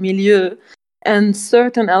the milieu and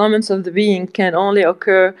certain elements of the being, can only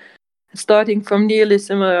occur starting from nearly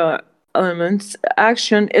similar elements.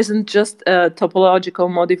 Action isn't just a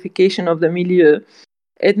topological modification of the milieu.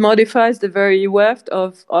 It modifies the very weft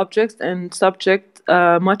of objects and subject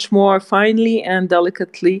much more finely and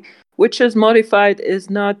delicately. Which is modified is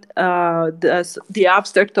not the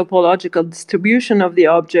abstract topological distribution of the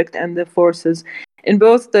object and the forces. In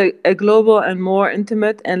both a global and more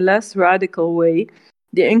intimate and less radical way,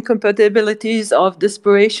 The incompatibilities of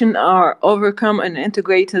desperation are overcome and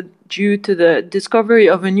integrated due to the discovery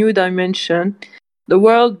of a new dimension. The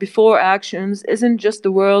world before actions isn't just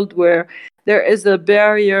a world where there is a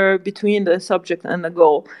barrier between the subject and the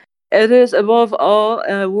goal. It is, above all,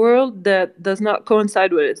 a world that does not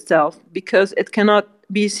coincide with itself because it cannot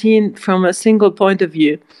be seen from a single point of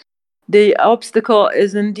view. The obstacle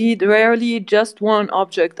is indeed rarely just one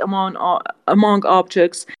object among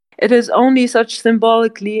objects. It is only such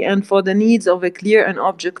symbolically and for the needs of a clear and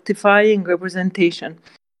objectifying representation.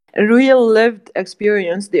 In real lived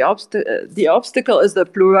experience, the obstacle is the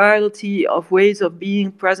plurality of ways of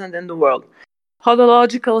being present in the world.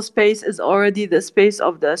 Hodological space is already the space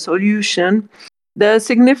of the solution, the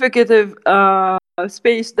significative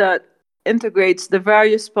space that integrates the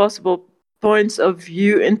various possible points of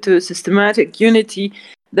view into systematic unity,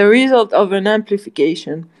 the result of an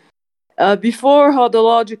amplification. Before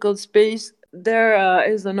hodological space, there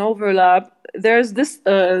is an overlap. There's this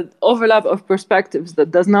overlap of perspectives that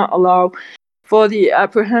does not allow for the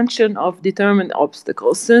apprehension of determined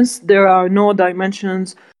obstacles, since there are no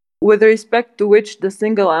dimensions with respect to which the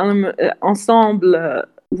single element ensemble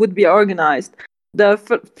would be organized. The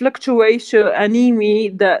fluctuation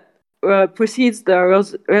anemie that precedes the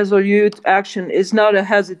resolute action is not a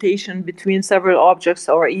hesitation between several objects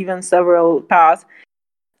or even several paths,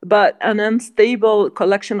 but an unstable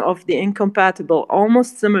collection of the incompatible,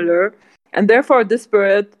 almost similar, and therefore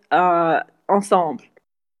disparate ensemble.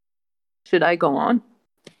 Should I go on?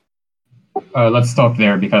 Let's stop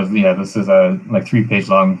there because this is a 3-page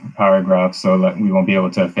long paragraph, so we won't be able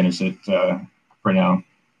to finish it for now.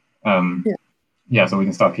 So we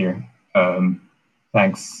can stop here.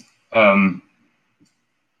 Thanks. Let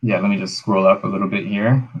me just scroll up a little bit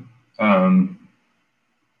here.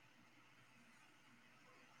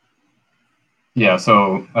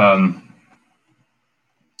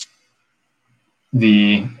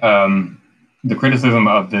 The criticism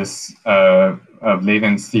of this of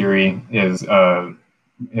Levin's theory is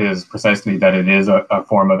precisely that it is a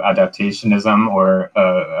form of adaptationism, or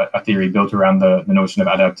a theory built around the notion of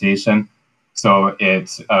adaptation. So it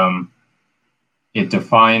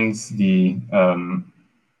defines the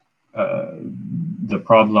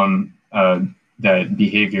problem that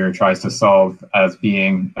behavior tries to solve as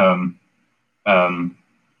being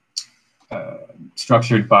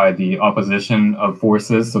structured by the opposition of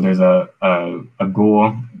forces. So there's a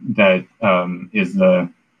goal that is the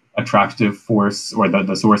attractive force, or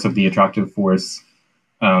the source of the attractive force,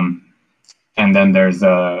 and then there's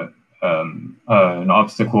an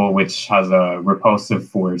obstacle which has a repulsive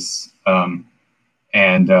force, so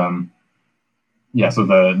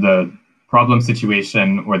the problem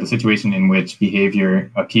situation, or the situation in which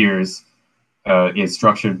behavior appears, is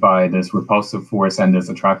structured by this repulsive force and this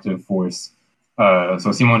attractive force.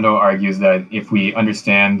 So Simondon argues that if we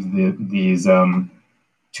understand these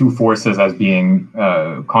two forces as being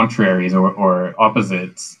contraries or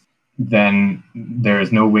opposites, then there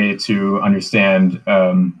is no way to understand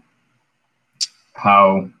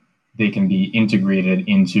how they can be integrated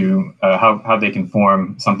into how they can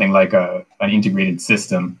form something like an integrated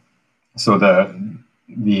system. So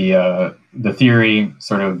the theory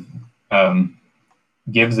sort of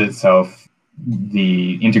gives itself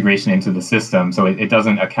the integration into the system, so it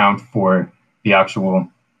doesn't account for the actual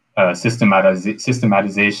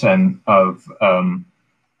systematization of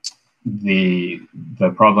the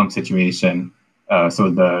problem situation.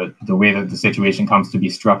 So the way that the situation comes to be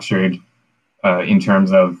structured in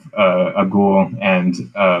terms of a goal and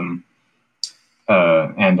an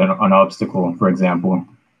obstacle, for example,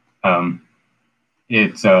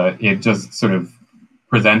 it just sort of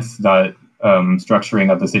presents that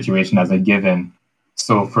structuring of the situation as a given.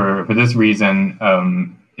 So for this reason,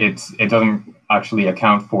 it doesn't actually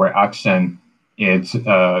account for action. It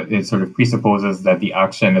sort of presupposes that the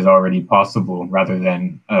action is already possible, rather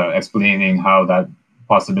than explaining how that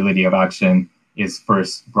possibility of action is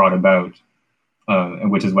first brought about,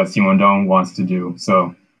 which is what Simondon wants to do.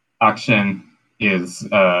 So action is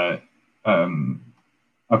a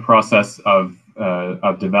process of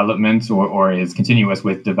development, or is continuous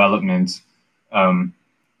with development,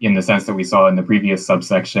 in the sense that we saw in the previous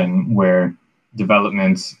subsection, where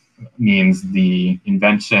development means the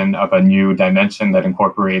invention of a new dimension that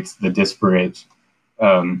incorporates the disparate.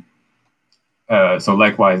 So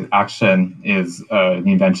likewise, action is the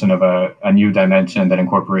invention of a new dimension that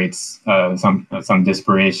incorporates some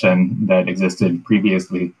disparation that existed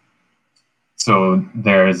previously. So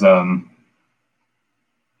there's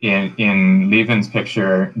in Levin's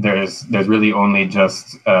picture, there's really only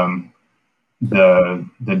just the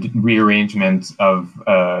rearrangement of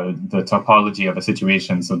the topology of a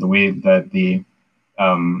situation. So the way that the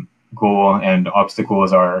goal and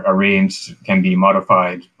obstacles are arranged can be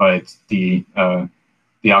modified, but the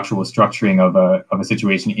actual structuring of a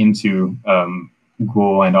situation into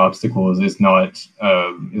goal and obstacles is not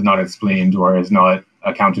explained or is not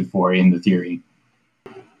accounted for in the theory.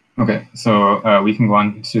 Okay, so we can go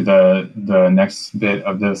on to the next bit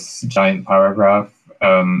of this giant paragraph,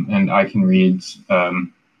 and I can read.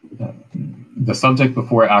 The subject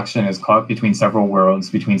before action is caught between several worlds,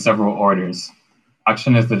 between several orders.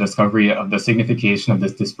 Action is the discovery of the signification of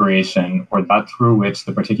this disparation, or that through which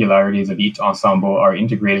the particularities of each ensemble are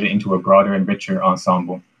integrated into a broader and richer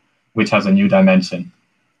ensemble, which has a new dimension.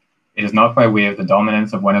 It is not by way of the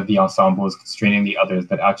dominance of one of the ensembles constraining the others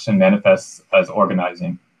that action manifests as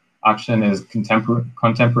organizing. Action is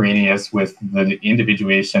contemporaneous with the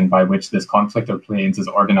individuation by which this conflict of planes is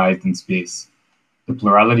organized in space. The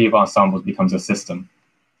plurality of ensembles becomes a system.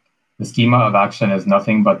 The schema of action is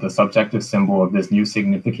nothing but the subjective symbol of this new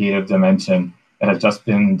significative dimension that has just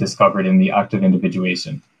been discovered in the act of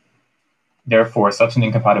individuation. Therefore, such an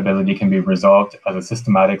incompatibility can be resolved as a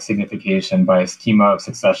systematic signification by a schema of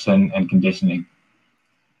succession and conditioning.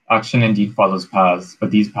 Action indeed follows paths, but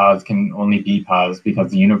these paths can only be paths because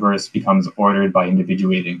the universe becomes ordered by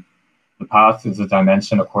individuating. The path is a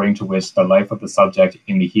dimension according to which the life of the subject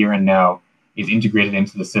in the here and now is integrated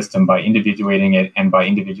into the system by individuating it and by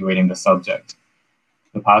individuating the subject.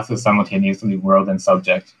 The path is simultaneously world and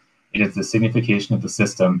subject. It is the signification of the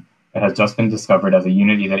system that has just been discovered as a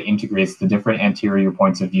unity that integrates the different anterior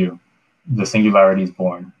points of view. The singularity is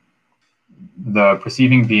born. The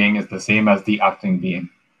perceiving being is the same as the acting being.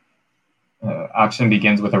 Action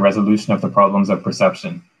begins with a resolution of the problems of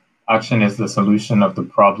perception. Action is the solution of the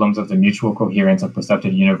problems of the mutual coherence of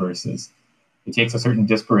perceptive universes. It takes a certain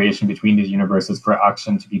disparation between these universes for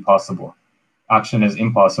action to be possible. Action is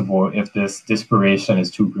impossible if this disparation is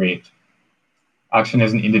too great. Action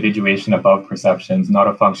is an individuation above perceptions, not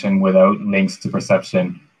a function without links to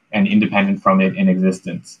perception and independent from it in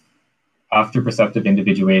existence. After perceptive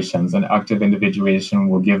individuations, an active individuation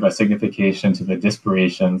will give a signification to the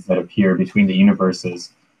disparations that appear between the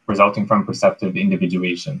universes, resulting from perceptive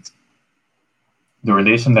individuations. The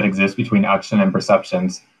relation that exists between action and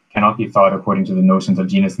perceptions cannot be thought according to the notions of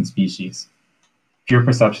genus and species. Pure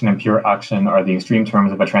perception and pure action are the extreme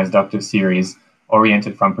terms of a transductive series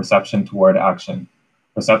oriented from perception toward action.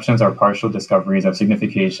 Perceptions are partial discoveries of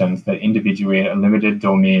significations that individuate a limited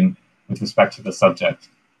domain with respect to the subject.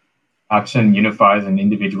 Action unifies and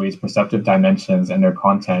individuates perceptive dimensions and their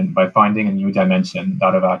content by finding a new dimension,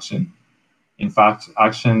 that of action. In fact,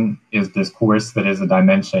 action is this course that is a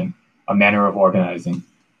dimension, a manner of organizing.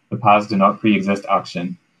 The paths do not pre-exist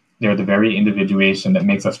action. They are the very individuation that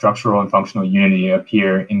makes a structural and functional unity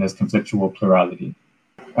appear in this conflictual plurality.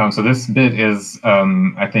 So this bit is,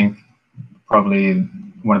 I think, probably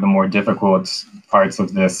one of the more difficult parts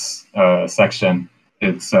of this section.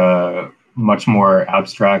 It's much more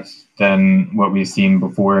abstract than what we've seen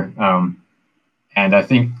before. And I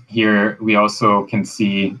think here we also can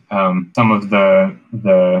see some of the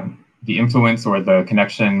influence or the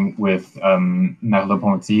connection with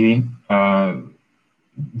Merleau-Ponty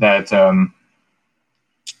that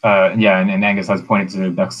and Angus has pointed to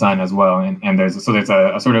Bergson as well. And there's a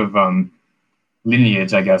sort of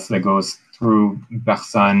lineage, I guess, that goes through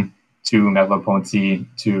Bergson to Merleau-Ponty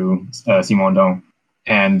to Simondon.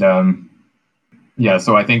 And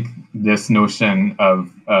so I think this notion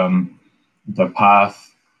of the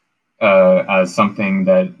path as something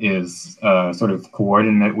that is sort of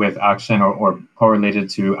coordinate with action or correlated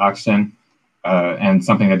to action and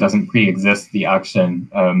something that doesn't pre-exist the action.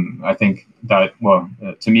 I think that,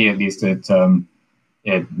 to me at least, it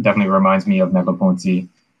definitely reminds me of Merleau-Ponty.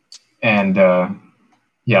 And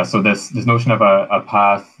so this notion of a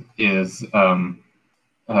path is, so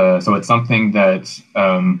it's something that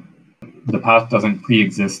the path doesn't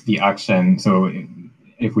pre-exist the action. So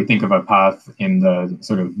if we think of a path in the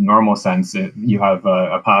sort of normal sense, you have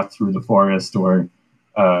a path through the forest or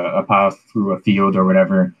a path through a field or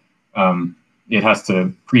whatever. It has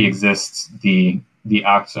to pre-exist the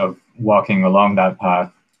act of walking along that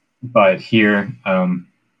path. But here, so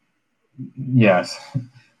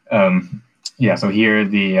here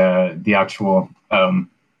the actual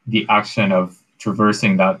the action of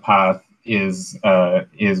traversing that path is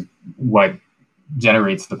what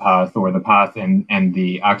generates the path, or the path and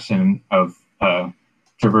the action of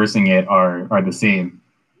traversing it are the same.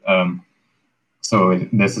 So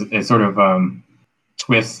this is sort of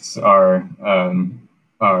twists our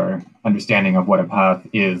understanding of what a path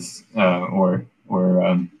is, or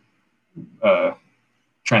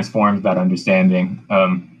transforms that understanding.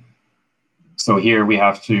 So here we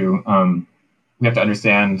have to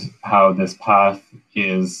understand how this path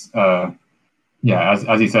is.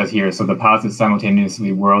 As he says here, so the path is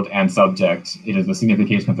simultaneously world and subject. It is the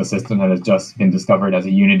signification of the system that has just been discovered as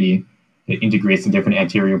a unity that integrates the different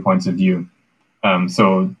anterior points of view.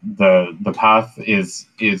 So the path is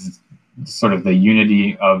sort of the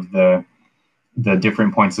unity of the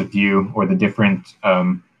different points of view, or the different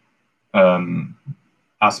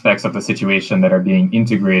aspects of the situation that are being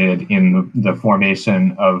integrated in the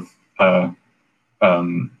formation of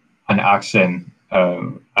an action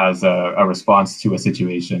as a response to a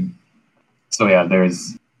situation. So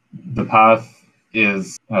there's the path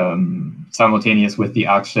is simultaneous with the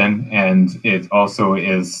action, and it also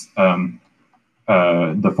is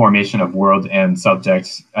the formation of world and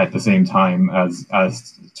subject at the same time as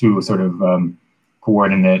two sort of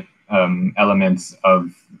coordinate elements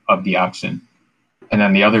of the action. And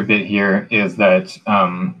then the other bit here is that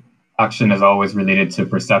action is always related to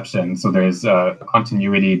perception. So there's a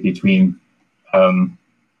continuity between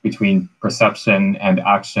perception and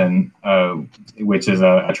action, which is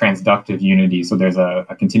a transductive unity. So there's a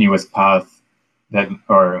continuous path that,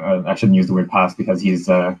 or I shouldn't use the word path because he's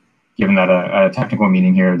given that a technical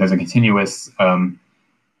meaning here. There's a continuous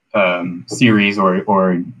series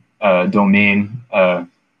or domain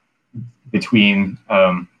between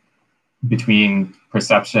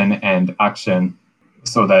perception and action,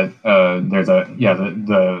 so that there's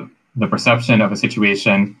the perception of a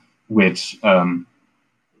situation which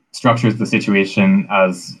structures the situation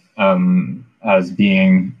as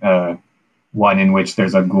being one in which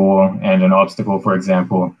there's a goal and an obstacle, for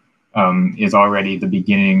example, is already the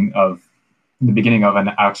beginning of an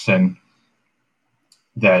action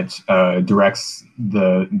that directs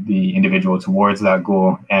the individual towards that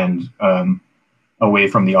goal and away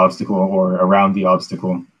from the obstacle or around the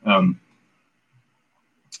obstacle.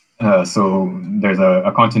 So there's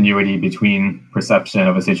a continuity between perception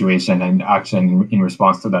of a situation and action in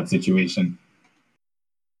response to that situation.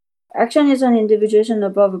 Action is an individuation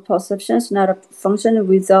above perceptions, not a function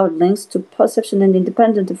without links to perception and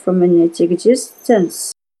independent from its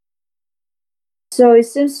existence. So it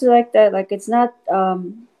seems like that, like it's not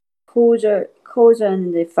causa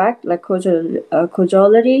and effect, like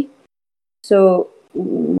causality. So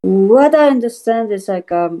what I understand is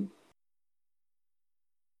like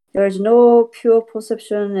there is no pure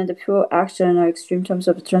perception and the pure action or extreme terms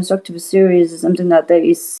of transductive series, something that there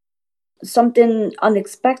is something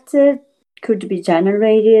unexpected could be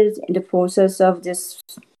generated in the process of this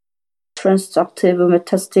transductive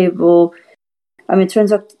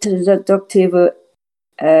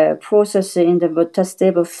process in the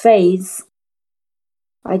metastable phase.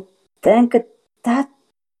 I think that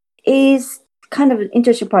is kind of an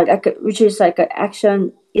interesting part, which is like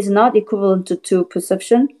action is not equivalent to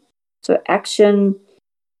perception. So action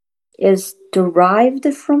is derived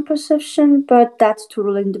from perception, but that's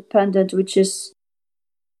totally independent, which is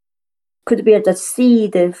could be the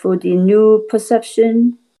seed for the new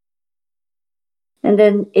perception. And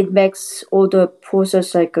then it makes all the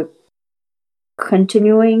process like a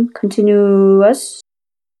continuous,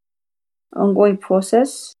 ongoing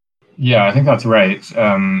process. Yeah, I think that's right.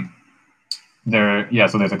 So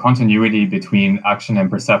there's a continuity between action and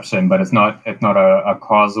perception, but it's not a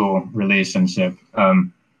causal relationship.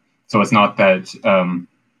 So it's not that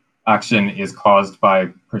action is caused by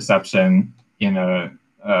perception in a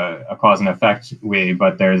cause and effect way,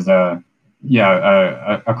 but there's a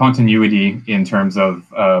continuity in terms of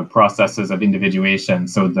processes of individuation.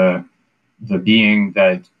 So the being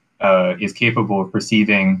that is capable of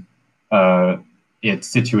perceiving its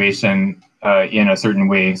situation in a certain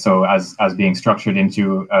way, so as being structured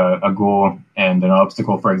into a goal and an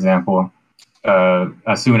obstacle, for example,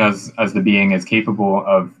 as soon as the being is capable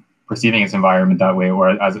of perceiving its environment that way,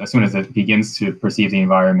 or as soon as it begins to perceive the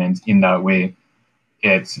environment in that way,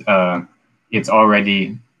 it's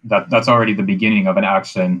already that's already the beginning of an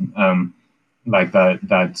action. Like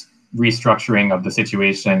that restructuring of the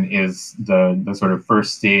situation is the sort of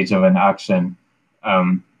first stage of an action,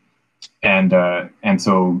 and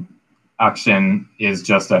so action is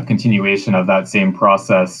just a continuation of that same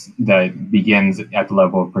process that begins at the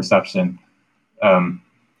level of perception.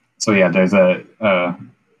 There's a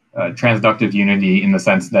transductive unity in the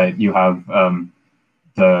sense that you have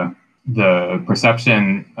the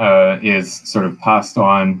perception is sort of passed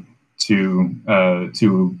on to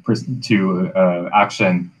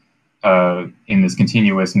action in this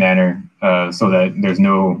continuous manner, so that there's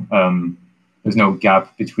no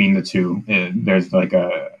gap between the two. There's like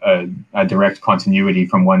a direct continuity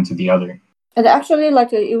from one to the other. And actually,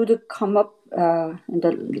 like it would come up in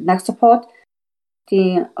the next part.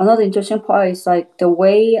 Another interesting part is like the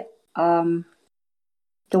way I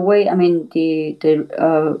mean the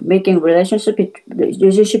making the relationship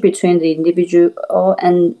between the individual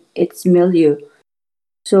and its milieu.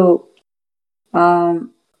 So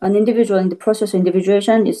an individual in the process of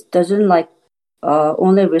individuation doesn't like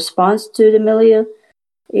only responds to the milieu.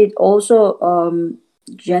 It also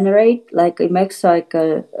generate like it makes like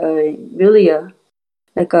a milieu,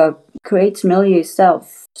 like a creates milieu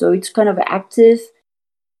itself. So it's kind of active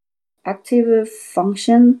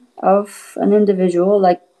function of an individual.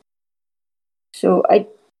 Like, so I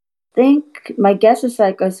think my guess is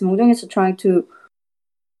like Mudong is trying to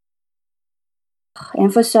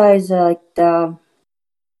emphasize like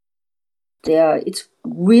it's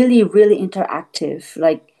really interactive,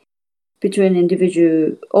 like between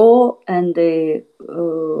individual and the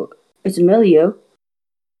its milieu.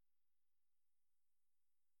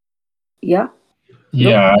 Yeah.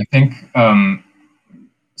 Yeah, I think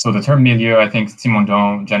so. The term milieu, I think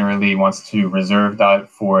Simondon generally wants to reserve that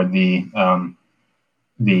for the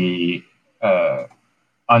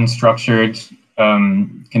unstructured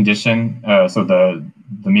condition. So the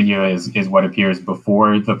milieu is what appears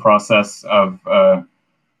before the process of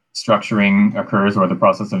structuring occurs or the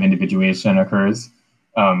process of individuation occurs.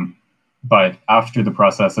 But after the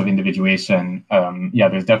process of individuation,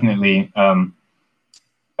 there's definitely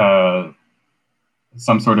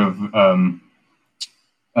some sort of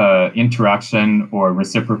interaction or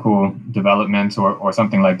reciprocal development or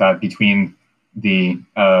something like that between the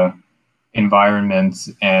environment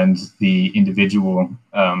and the individual,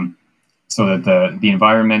 so that the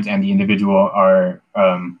environment and the individual are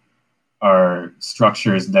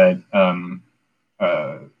structures that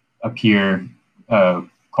appear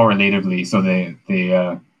correlatively. So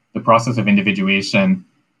the process of individuation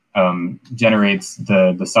generates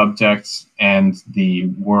the subject and the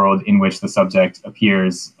world in which the subject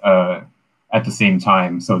appears at the same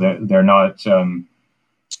time. So that they're not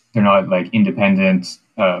like independent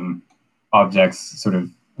objects, sort of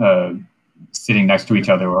sitting next to each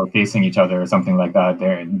other or facing each other or something like that.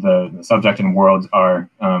 The subject and world are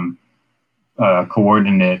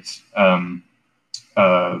coordinate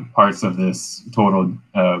parts of this total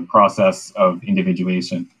process of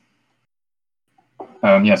individuation.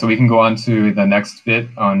 So we can go on to the next bit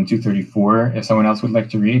on 234 if someone else would like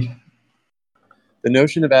to read. The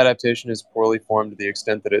notion of adaptation is poorly formed to the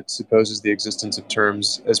extent that it supposes the existence of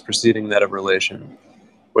terms as preceding that of relation.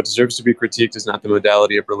 What deserves to be critiqued is not the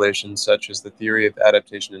modality of relation such as the theory of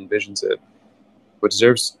adaptation envisions it. What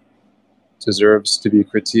deserves to be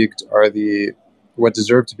critiqued are the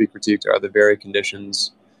very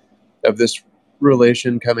conditions of this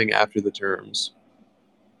relation coming after the terms.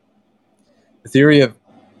 The theory of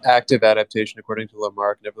active adaptation, according to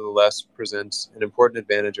Lamarck, nevertheless presents an important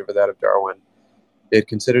advantage over that of Darwin. It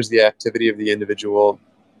considers the activity of the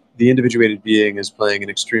individuated being as playing an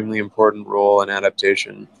extremely important role in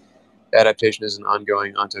adaptation. Adaptation is an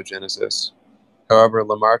ongoing ontogenesis. However,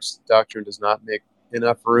 Lamarck's doctrine does not make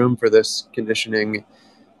enough room for this conditioning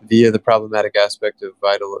via the problematic aspect of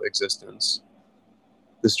vital existence.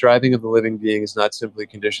 The striving of the living being is not simply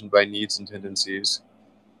conditioned by needs and tendencies.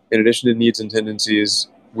 In addition to needs and tendencies,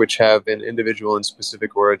 which have an individual and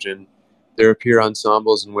specific origin, there appear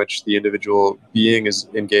ensembles in which the individual being is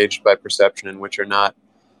engaged by perception and which are not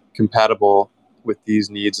compatible with these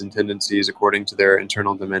needs and tendencies according to their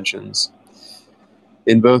internal dimensions.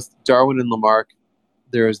 In both Darwin and Lamarck,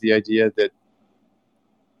 there is the idea that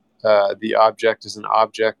the object is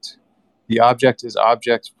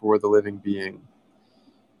object for the living being,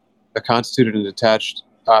 a constituted and detached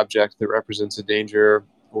object that represents a danger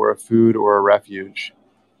or a food or a refuge.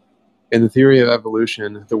 In the theory of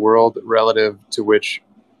evolution, the world relative to which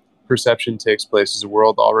perception takes place is a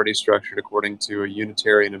world already structured according to a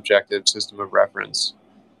unitary and objective system of reference.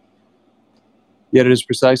 Yet it is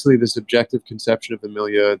precisely this objective conception of the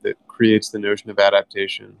milieu that creates the notion of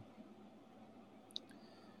adaptation.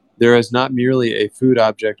 There is not merely a food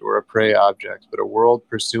object or a prey object, but a world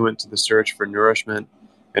pursuant to the search for nourishment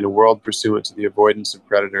and a world pursuant to the avoidance of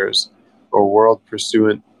predators, or a world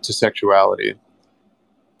pursuant to sexuality.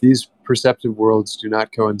 These perceptive worlds do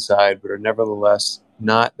not coincide, but are nevertheless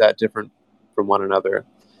not that different from one another.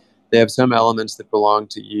 They have some elements that belong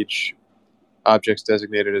to each, objects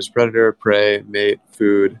designated as predator, prey, mate,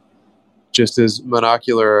 food, just as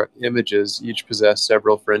monocular images each possess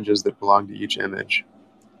several fringes that belong to each image.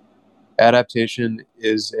 Adaptation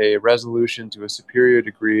is a resolution to a superior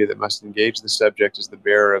degree that must engage the subject as the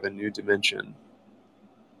bearer of a new dimension.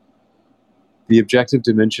 The objective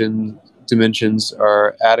dimension dimensions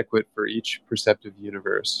are adequate for each perceptive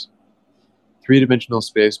universe. Three-dimensional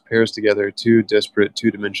space pairs together two disparate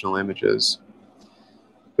two-dimensional images.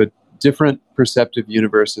 But different perceptive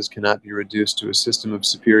universes cannot be reduced to a system of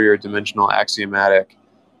superior dimensional axiomatic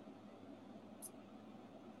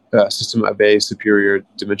system of a superior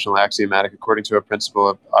dimensional axiomatic according to a principle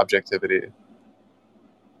of objectivity.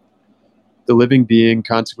 The living being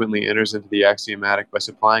consequently enters into the axiomatic by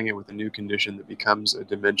supplying it with a new condition that becomes a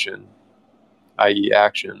dimension, i.e.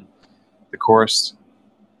 action, the course,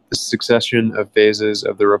 the succession of phases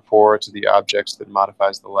of the rapport to the objects that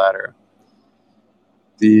modifies the latter.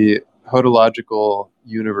 The hodological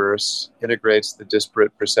universe integrates the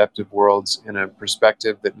disparate perceptive worlds in a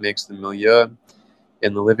perspective that makes the milieu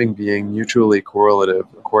and the living being mutually correlative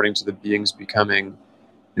according to the being's becoming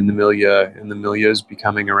in the milieu and the milieu's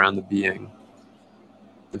becoming around the being.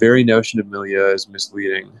 The very notion of milieu is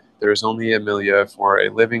misleading. There is only a milieu for a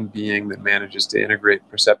living being that manages to integrate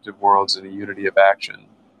perceptive worlds in a unity of action.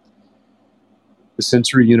 The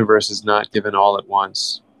sensory universe is not given all at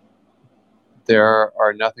once. There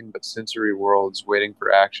are nothing but sensory worlds waiting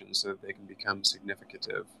for action so that they can become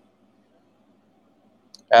significative.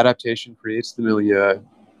 Adaptation creates the milieu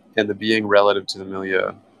and the being relative to the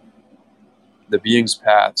milieu. The being's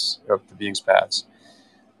paths.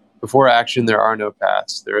 Before action, there are no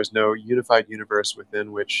paths. There is no unified universe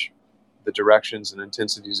within which the directions and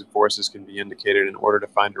intensities of forces can be indicated in order to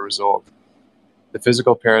find a result. The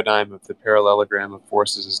physical paradigm of the parallelogram of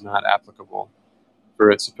forces is not applicable, for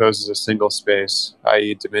it supposes a single space,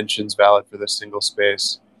 i.e. dimensions valid for this single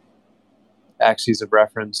space, axes of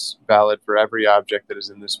reference valid for every object that is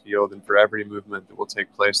in this field and for every movement that will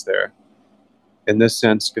take place there. In this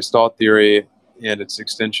sense, Gestalt theory and its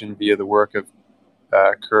extension via the work of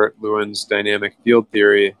Kurt Lewin's dynamic field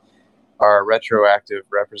theory are retroactive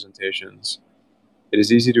representations. It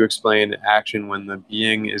is easy to explain action when the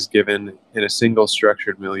being is given in a single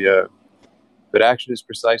structured milieu, but action is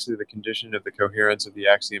precisely the condition of the coherence of the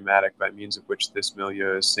axiomatic by means of which this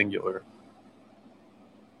milieu is singular.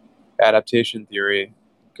 Adaptation theory,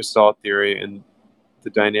 Gestalt theory, and the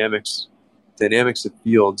dynamics of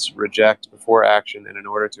fields reject before action and in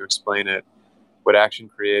order to explain it, what action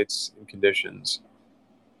creates in conditions.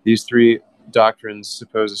 These three doctrines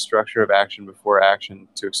suppose a structure of action before action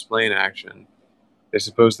to explain action. They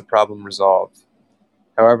suppose the problem resolved.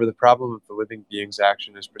 However, the problem of the living being's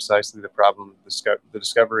action is precisely the problem of the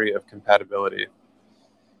discovery of compatibility.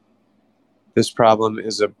 This problem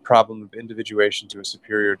is a problem of individuation to a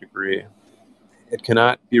superior degree. It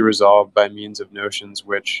cannot be resolved by means of notions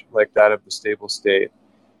which, like that of the stable state,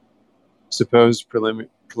 suppose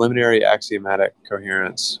preliminary axiomatic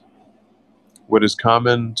coherence. What is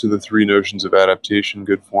common to the three notions of adaptation,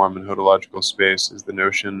 good form, and hodological space is the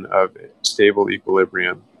notion of stable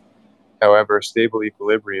equilibrium. However, stable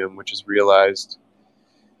equilibrium, which is realized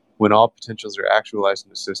when all potentials are actualized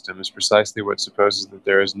in a system, is precisely what supposes that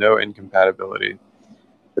there is no incompatibility,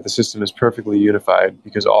 that the system is perfectly unified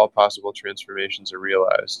because all possible transformations are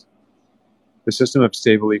realized. The system of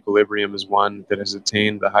stable equilibrium is one that has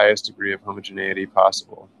attained the highest degree of homogeneity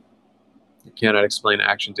possible. It cannot explain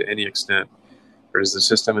action to any extent, for it is a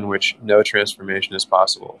system in which no transformation is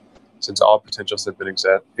possible. Since all potentials have been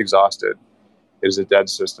exhausted, it is a dead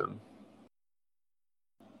system.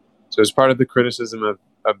 So as part of the criticism of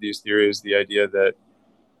these theories, the idea that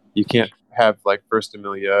you can't have like first a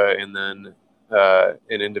milieu and then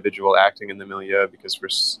an individual acting in the milieu, because for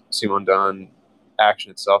Simondon,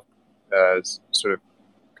 action itself sort of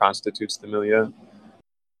constitutes the milieu.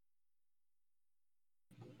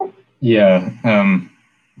 Yeah.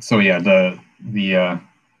 So yeah,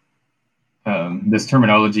 this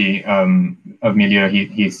terminology of milieu,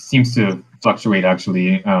 he seems to fluctuate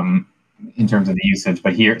actually in terms of the usage.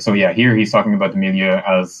 But here he's talking about the milieu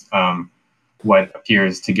as what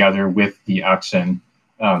appears together with the action.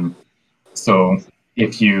 So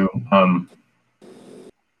if you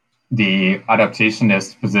the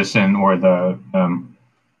adaptationist position or the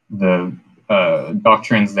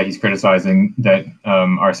doctrines that he's criticizing that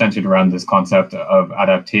are centered around this concept of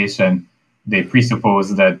adaptation, they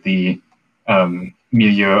presuppose that the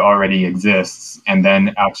milieu already exists and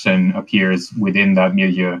then action appears within that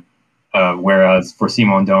milieu. Whereas for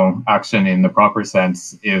Simondon, action in the proper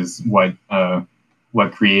sense is what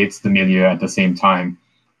creates the milieu at the same time,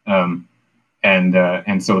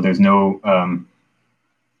 and so there's no.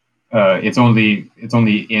 It's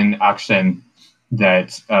only in action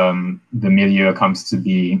that the milieu comes to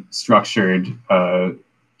be structured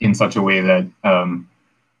in such a way that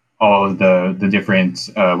all of the different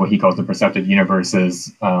what he calls the perceptive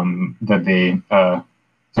universes that they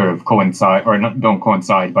sort of coincide, or not, don't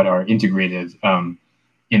coincide, but are integrated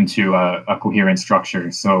into a coherent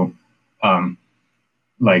structure. So,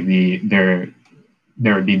 like there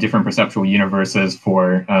would be different perceptual universes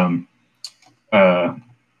for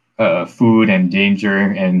food and danger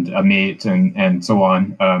and a mate and so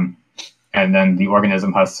on. And then the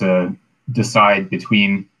organism has to decide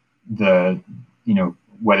between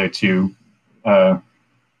whether to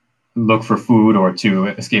look for food or to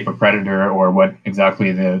escape a predator, or what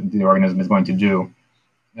exactly the organism is going to do.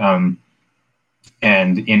 And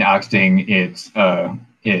in acting, it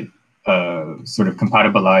sort of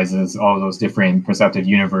compatibilizes all those different perceptive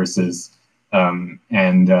universes, and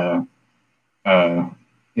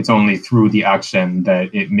it's only through the action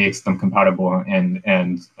that it makes them compatible and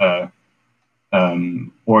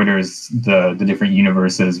orders the different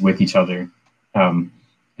universes with each other.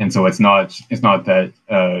 And so it's not that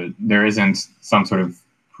there isn't some sort of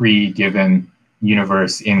pre-given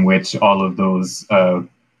universe in which all of those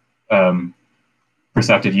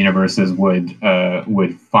perceptive universes would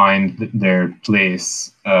find their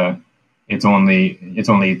place. It's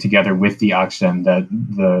only together with the action that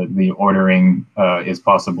the ordering is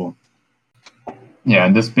possible. Yeah,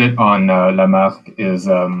 and this bit on Lamarck is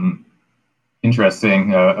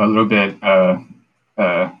interesting, a little bit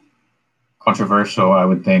controversial, I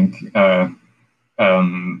would think,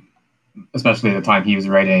 especially at the time he was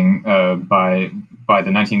writing by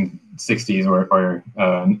the 1960s or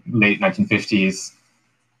late 1950s.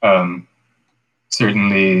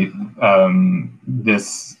 Certainly,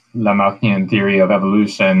 this Lamarckian theory of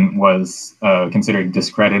evolution was considered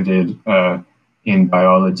discredited in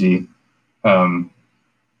biology. So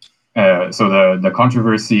the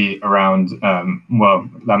controversy around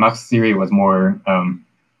Lamarck's theory was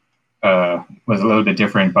was a little bit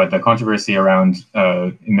different, but the controversy around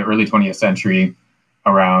in the early 20th century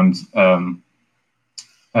around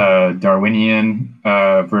Darwinian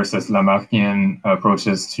versus Lamarckian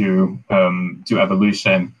approaches to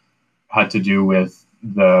evolution had to do with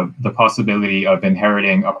the possibility of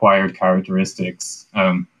inheriting acquired characteristics.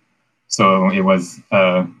 So it was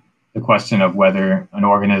the question of whether an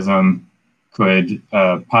organism could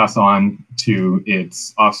pass on to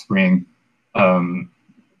its offspring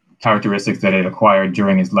characteristics that it acquired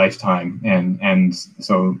during its lifetime, and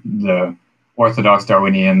so the orthodox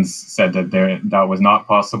Darwinians said that that was not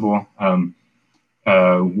possible,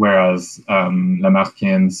 whereas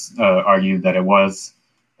Lamarckians argued that it was,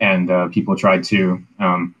 and people tried to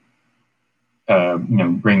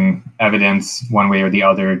bring evidence one way or the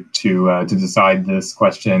other to decide this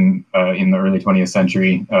question in the early 20th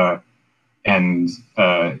century, and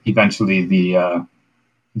eventually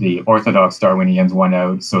the orthodox Darwinians won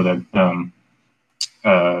out, so that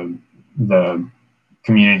the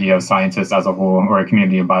community of scientists as a whole, or a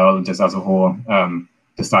community of biologists as a whole,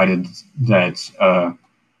 decided that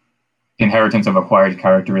inheritance of acquired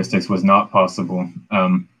characteristics was not possible.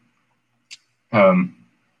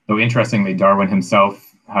 Though interestingly, Darwin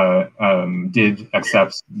himself did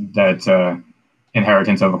accept that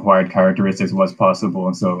inheritance of acquired characteristics was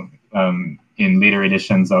possible. So in later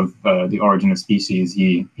editions of The Origin of Species,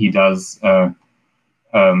 he does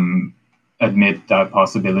admit that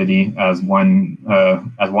possibility as one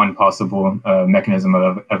possible mechanism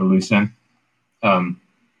of evolution.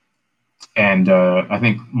 And I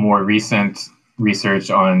think more recent research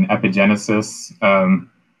on epigenesis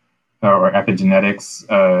or epigenetics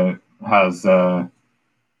has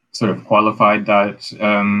sort of qualified that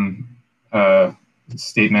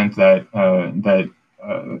statement that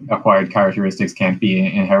acquired characteristics can't be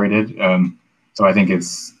inherited. So I think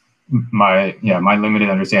it's my limited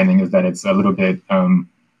understanding is that it's a little bit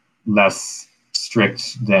less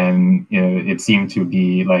strict than it seemed to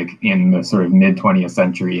be like in the sort of mid 20th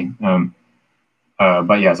century.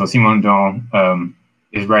 But yeah, so Simondon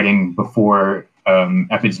is writing before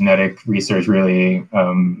epigenetic research really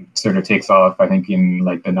sort of takes off, I think in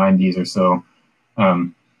like the 90s or so.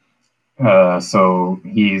 So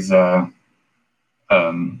he's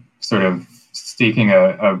sort of staking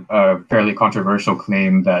a fairly controversial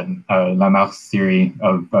claim that Lamarck's theory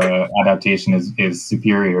of adaptation is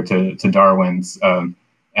superior to Darwin's, and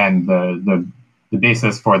the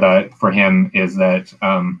basis for that for him is that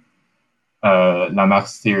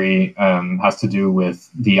Lamarck's theory has to do with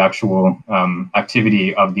the actual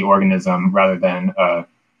activity of the organism rather than a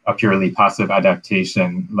purely passive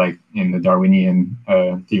adaptation like in the Darwinian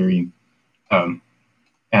theory.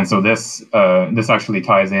 And so this actually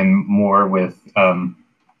ties in more with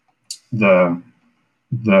the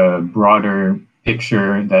broader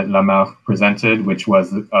picture that Lamarck presented, which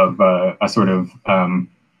was of a sort of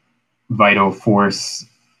vital force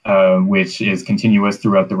which is continuous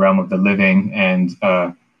throughout the realm of the living, and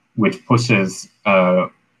which pushes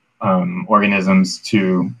organisms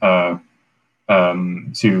to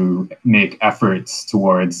make efforts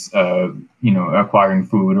towards acquiring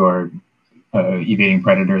food or evading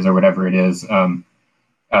predators or whatever it is, and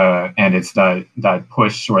it's that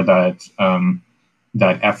push or that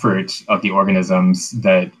effort of the organisms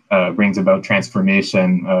that brings about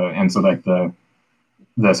transformation. And so, like the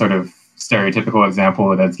sort of stereotypical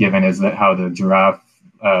example that's given is that how the giraffe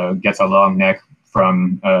gets a long neck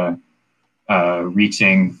from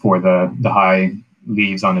reaching for the high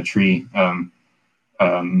leaves on a tree.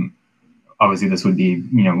 Obviously, this would be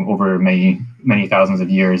over many thousands of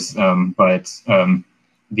years, but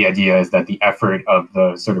the idea is that the effort of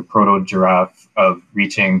the sort of proto giraffe of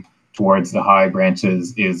reaching towards the high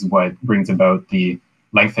branches is what brings about the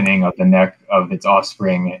lengthening of the neck of its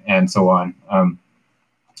offspring, and so on.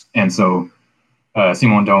 And so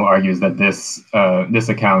Simondon argues that this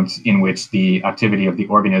account, in which the activity of the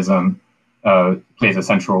organism plays a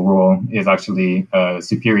central role, is actually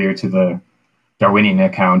superior to the Darwinian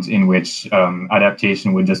account, in which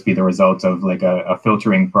adaptation would just be the result of like a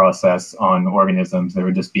filtering process on organisms. There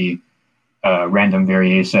would just be random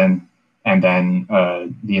variation, and then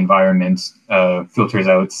the environment filters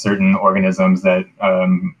out certain organisms that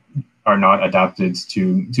are not adapted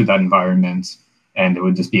to that environment, and it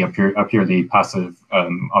would just be a purely passive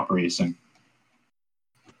operation.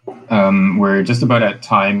 We're just about at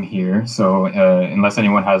time here, so unless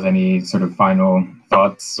anyone has any sort of final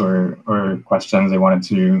thoughts or questions they wanted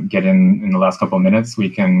to get in the last couple of minutes, we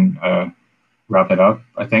can wrap it up,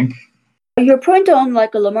 I think. Your point on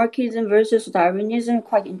like Lamarckism versus Darwinism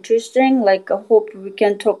quite interesting. Like, I hope we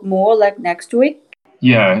can talk more like next week.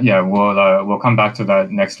 Yeah, we'll come back to that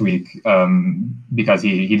next week, because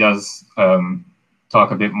he does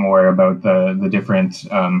talk a bit more about the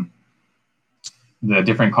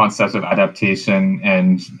different concepts of adaptation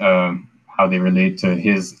and how they relate to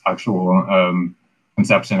his actual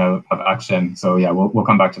conception of action. So yeah, we'll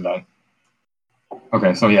come back to that.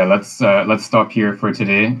 Okay, so yeah, let's stop here for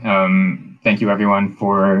today. Thank you everyone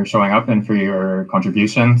for showing up and for your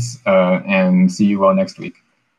contributions, and see you all next week.